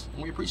here with us,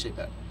 and we appreciate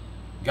that.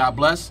 God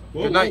bless.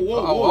 Good night.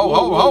 Hold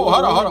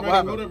on. What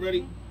happened? Hold up,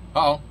 ready?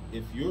 Uh-oh.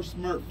 If your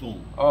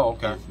smartphone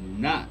is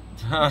not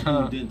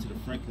tuned into the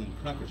Franklin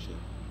Crocker Show,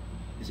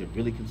 is it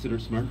really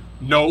considered smart?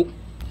 Nope.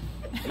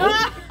 All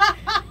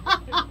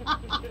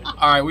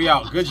right, we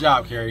out. Good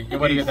job, Carrie. Good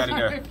way to get that in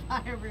there.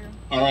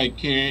 All right,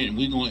 Carrie,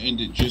 we're going to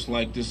end it just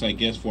like this, I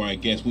guess, for our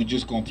guest. We're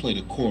just going to play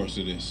the chorus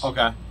of this.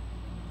 Okay.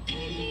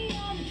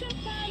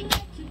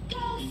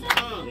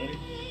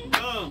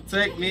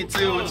 Take me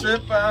to a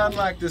trip, I'd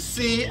like to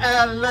see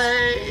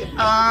LA.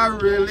 I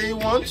really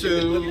want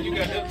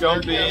to.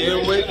 Don't be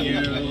in with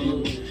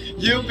you.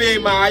 You be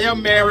my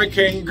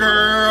American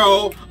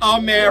girl,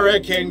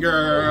 American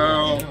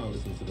girl.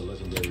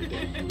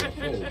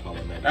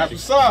 That's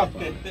what's up.